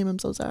remember their name. I'm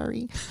so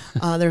sorry.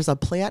 There's a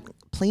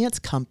plants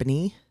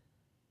company.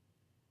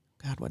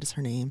 God, what is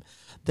her name?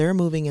 They're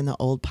moving in the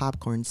old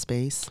popcorn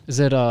space.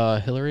 Is it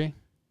Hillary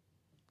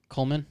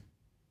Coleman?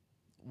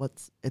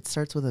 It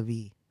starts with a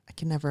V. I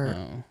can never.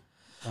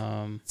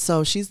 Oh.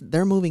 So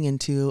they're moving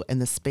into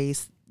the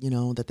space,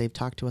 that they've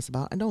talked to us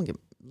about.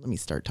 Let me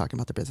start talking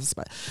about the business,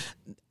 but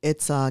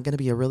it's going to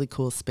be a really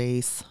cool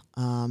space.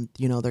 They're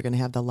going to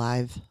have the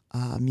live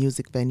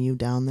music venue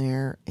down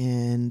there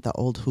in the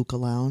old hookah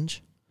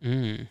lounge.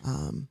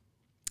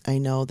 I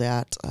know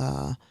that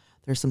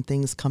there's some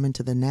things coming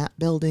to the Nat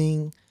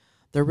building.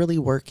 They're really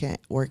working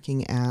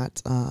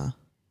at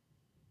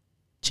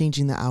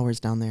changing the hours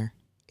down there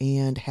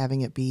and having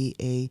it be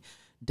a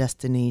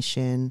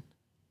destination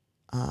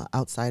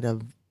outside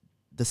of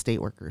the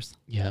state workers.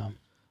 Yeah.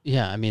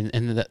 Yeah, I mean,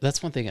 and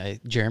that's one thing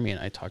Jeremy and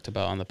I talked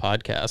about on the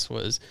podcast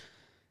was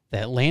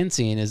that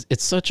Lansing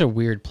it's such a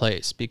weird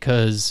place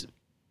because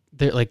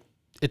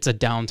it's a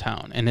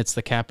downtown and it's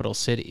the capital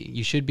city.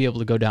 You should be able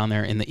to go down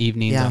there in the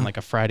evenings on like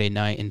a Friday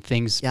night and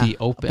things be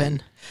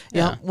open.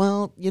 Yeah.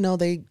 Well,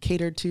 they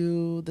cater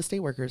to the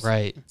state workers.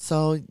 Right.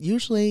 So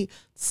usually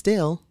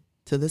still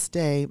to this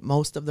day,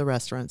 most of the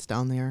restaurants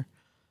down there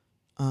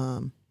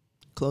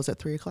close at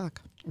 3:00.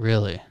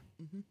 Really?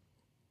 Mm-hmm.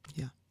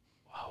 Yeah.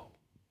 Wow.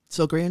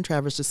 So Gray and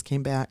Travers just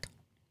came back.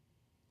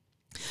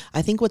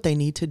 I think what they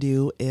need to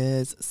do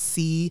is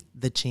see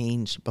the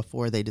change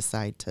before they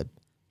decide to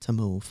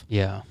move.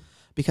 Yeah.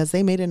 Because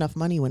they made enough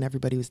money when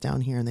everybody was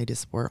down here and they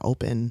just were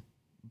open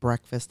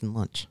breakfast and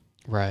lunch.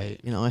 Right.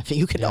 If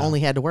you could only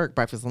had to work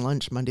breakfast and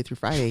lunch Monday through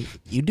Friday,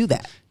 you do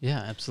that. Yeah,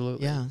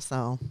 absolutely. Yeah.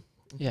 So.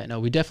 Yeah, no,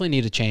 we definitely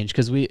need a change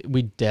because we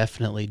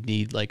definitely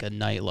need like a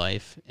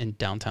nightlife in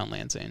downtown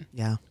Lansing.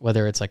 Yeah.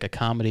 Whether it's like a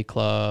comedy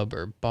club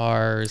or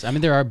bars. I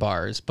mean, there are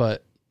bars,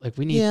 but like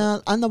we need. Yeah,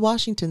 on the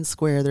Washington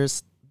Square,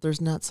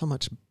 there's not so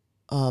much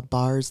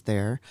bars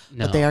there,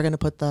 No. but they are going to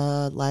put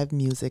the live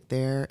music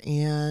there.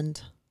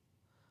 And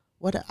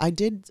what I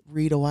did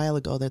read a while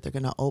ago that they're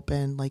going to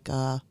open like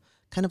a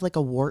kind of like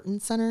a Wharton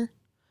Center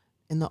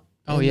in the.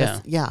 Oh,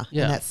 in yeah.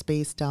 In that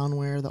space down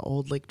where the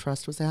old Lake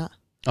Trust was at.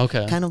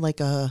 Okay. Kind of like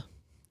a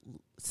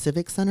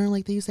civic center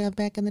like they used to have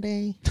back in the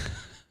day.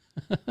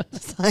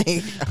 It's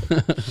like,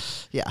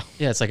 yeah.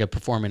 Yeah, it's like a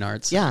performing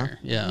arts center.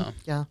 Yeah.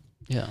 Yeah.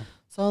 Yeah.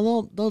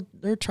 So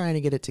they're trying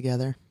to get it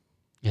together.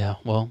 Yeah.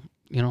 Well,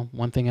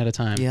 one thing at a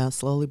time. Yeah,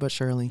 slowly but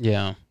surely.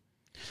 Yeah.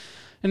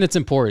 And it's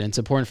important. It's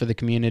important for the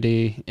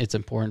community. It's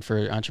important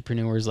for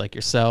entrepreneurs like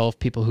yourself,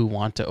 people who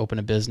want to open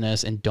a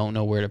business and don't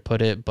know where to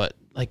put it. But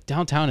like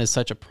downtown is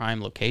such a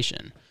prime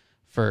location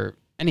for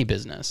any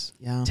business.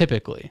 Yeah.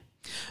 Typically.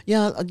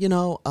 Yeah.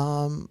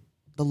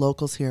 The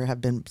locals here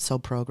have been so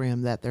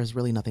programmed that there's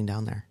really nothing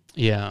down there.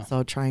 Yeah.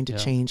 So trying to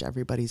change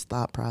everybody's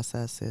thought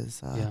process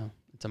is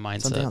it's a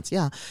mindset. something else.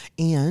 Yeah.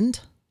 And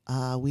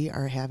we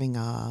are having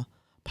a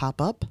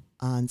pop-up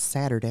on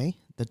Saturday,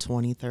 the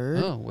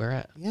 23rd. Oh, where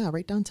at? Yeah,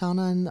 right downtown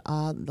on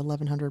the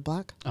 1100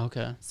 block.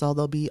 Okay. So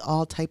there'll be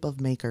all type of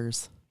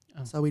makers.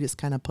 Oh. So we just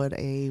kind of put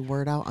a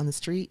word out on the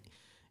street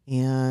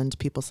and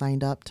people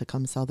signed up to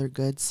come sell their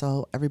goods.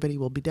 So everybody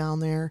will be down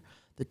there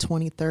the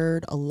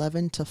 23rd,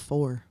 11 to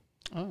 4.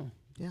 Oh,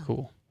 yeah.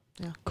 Cool.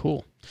 Yeah.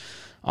 Cool.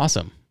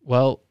 Awesome.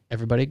 Well,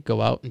 everybody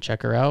go out and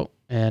check her out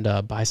and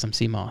buy some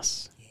sea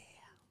moss. Yeah.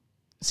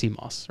 Sea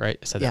moss, right?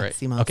 I said that right?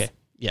 Sea moss. Okay.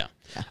 Yeah.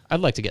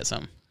 I'd like to get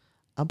some.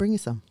 I'll bring you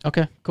some.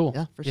 Okay, cool.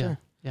 Yeah, for sure.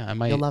 Yeah, I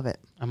might. You'll love it.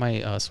 I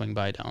might swing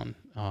by down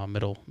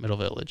Middle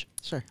Village.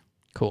 Sure.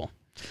 Cool.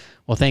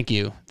 Well, thank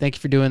you. Thank you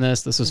for doing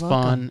this. This was You're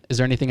fun. welcome. Is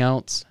there anything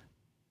else?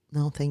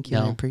 No, thank you.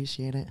 No. I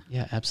appreciate it.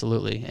 Yeah,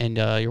 absolutely. And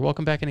you're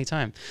welcome back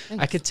anytime.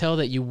 Thanks. I could tell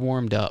that you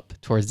warmed up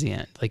towards the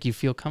end. Like you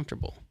feel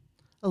comfortable.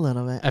 A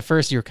little bit. At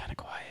first, you were kind of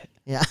quiet.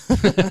 Yeah.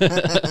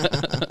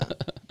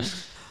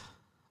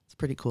 It's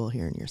pretty cool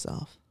hearing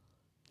yourself.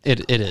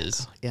 It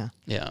is. Yeah.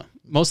 Yeah.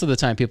 Most of the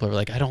time, people are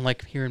like, I don't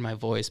like hearing my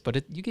voice,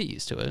 but you get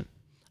used to it.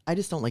 I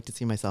just don't like to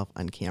see myself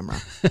on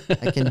camera.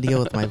 I can deal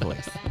with my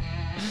voice.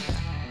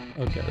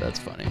 Okay, that's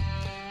funny.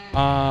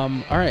 All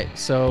right.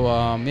 So,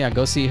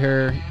 go see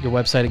her. Your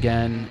website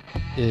again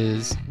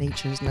is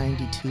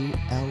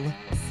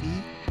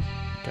Natures92LC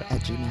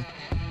at gmail.com.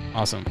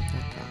 awesome.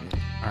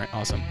 All right.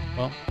 Awesome.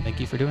 Well, thank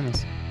you for doing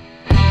this.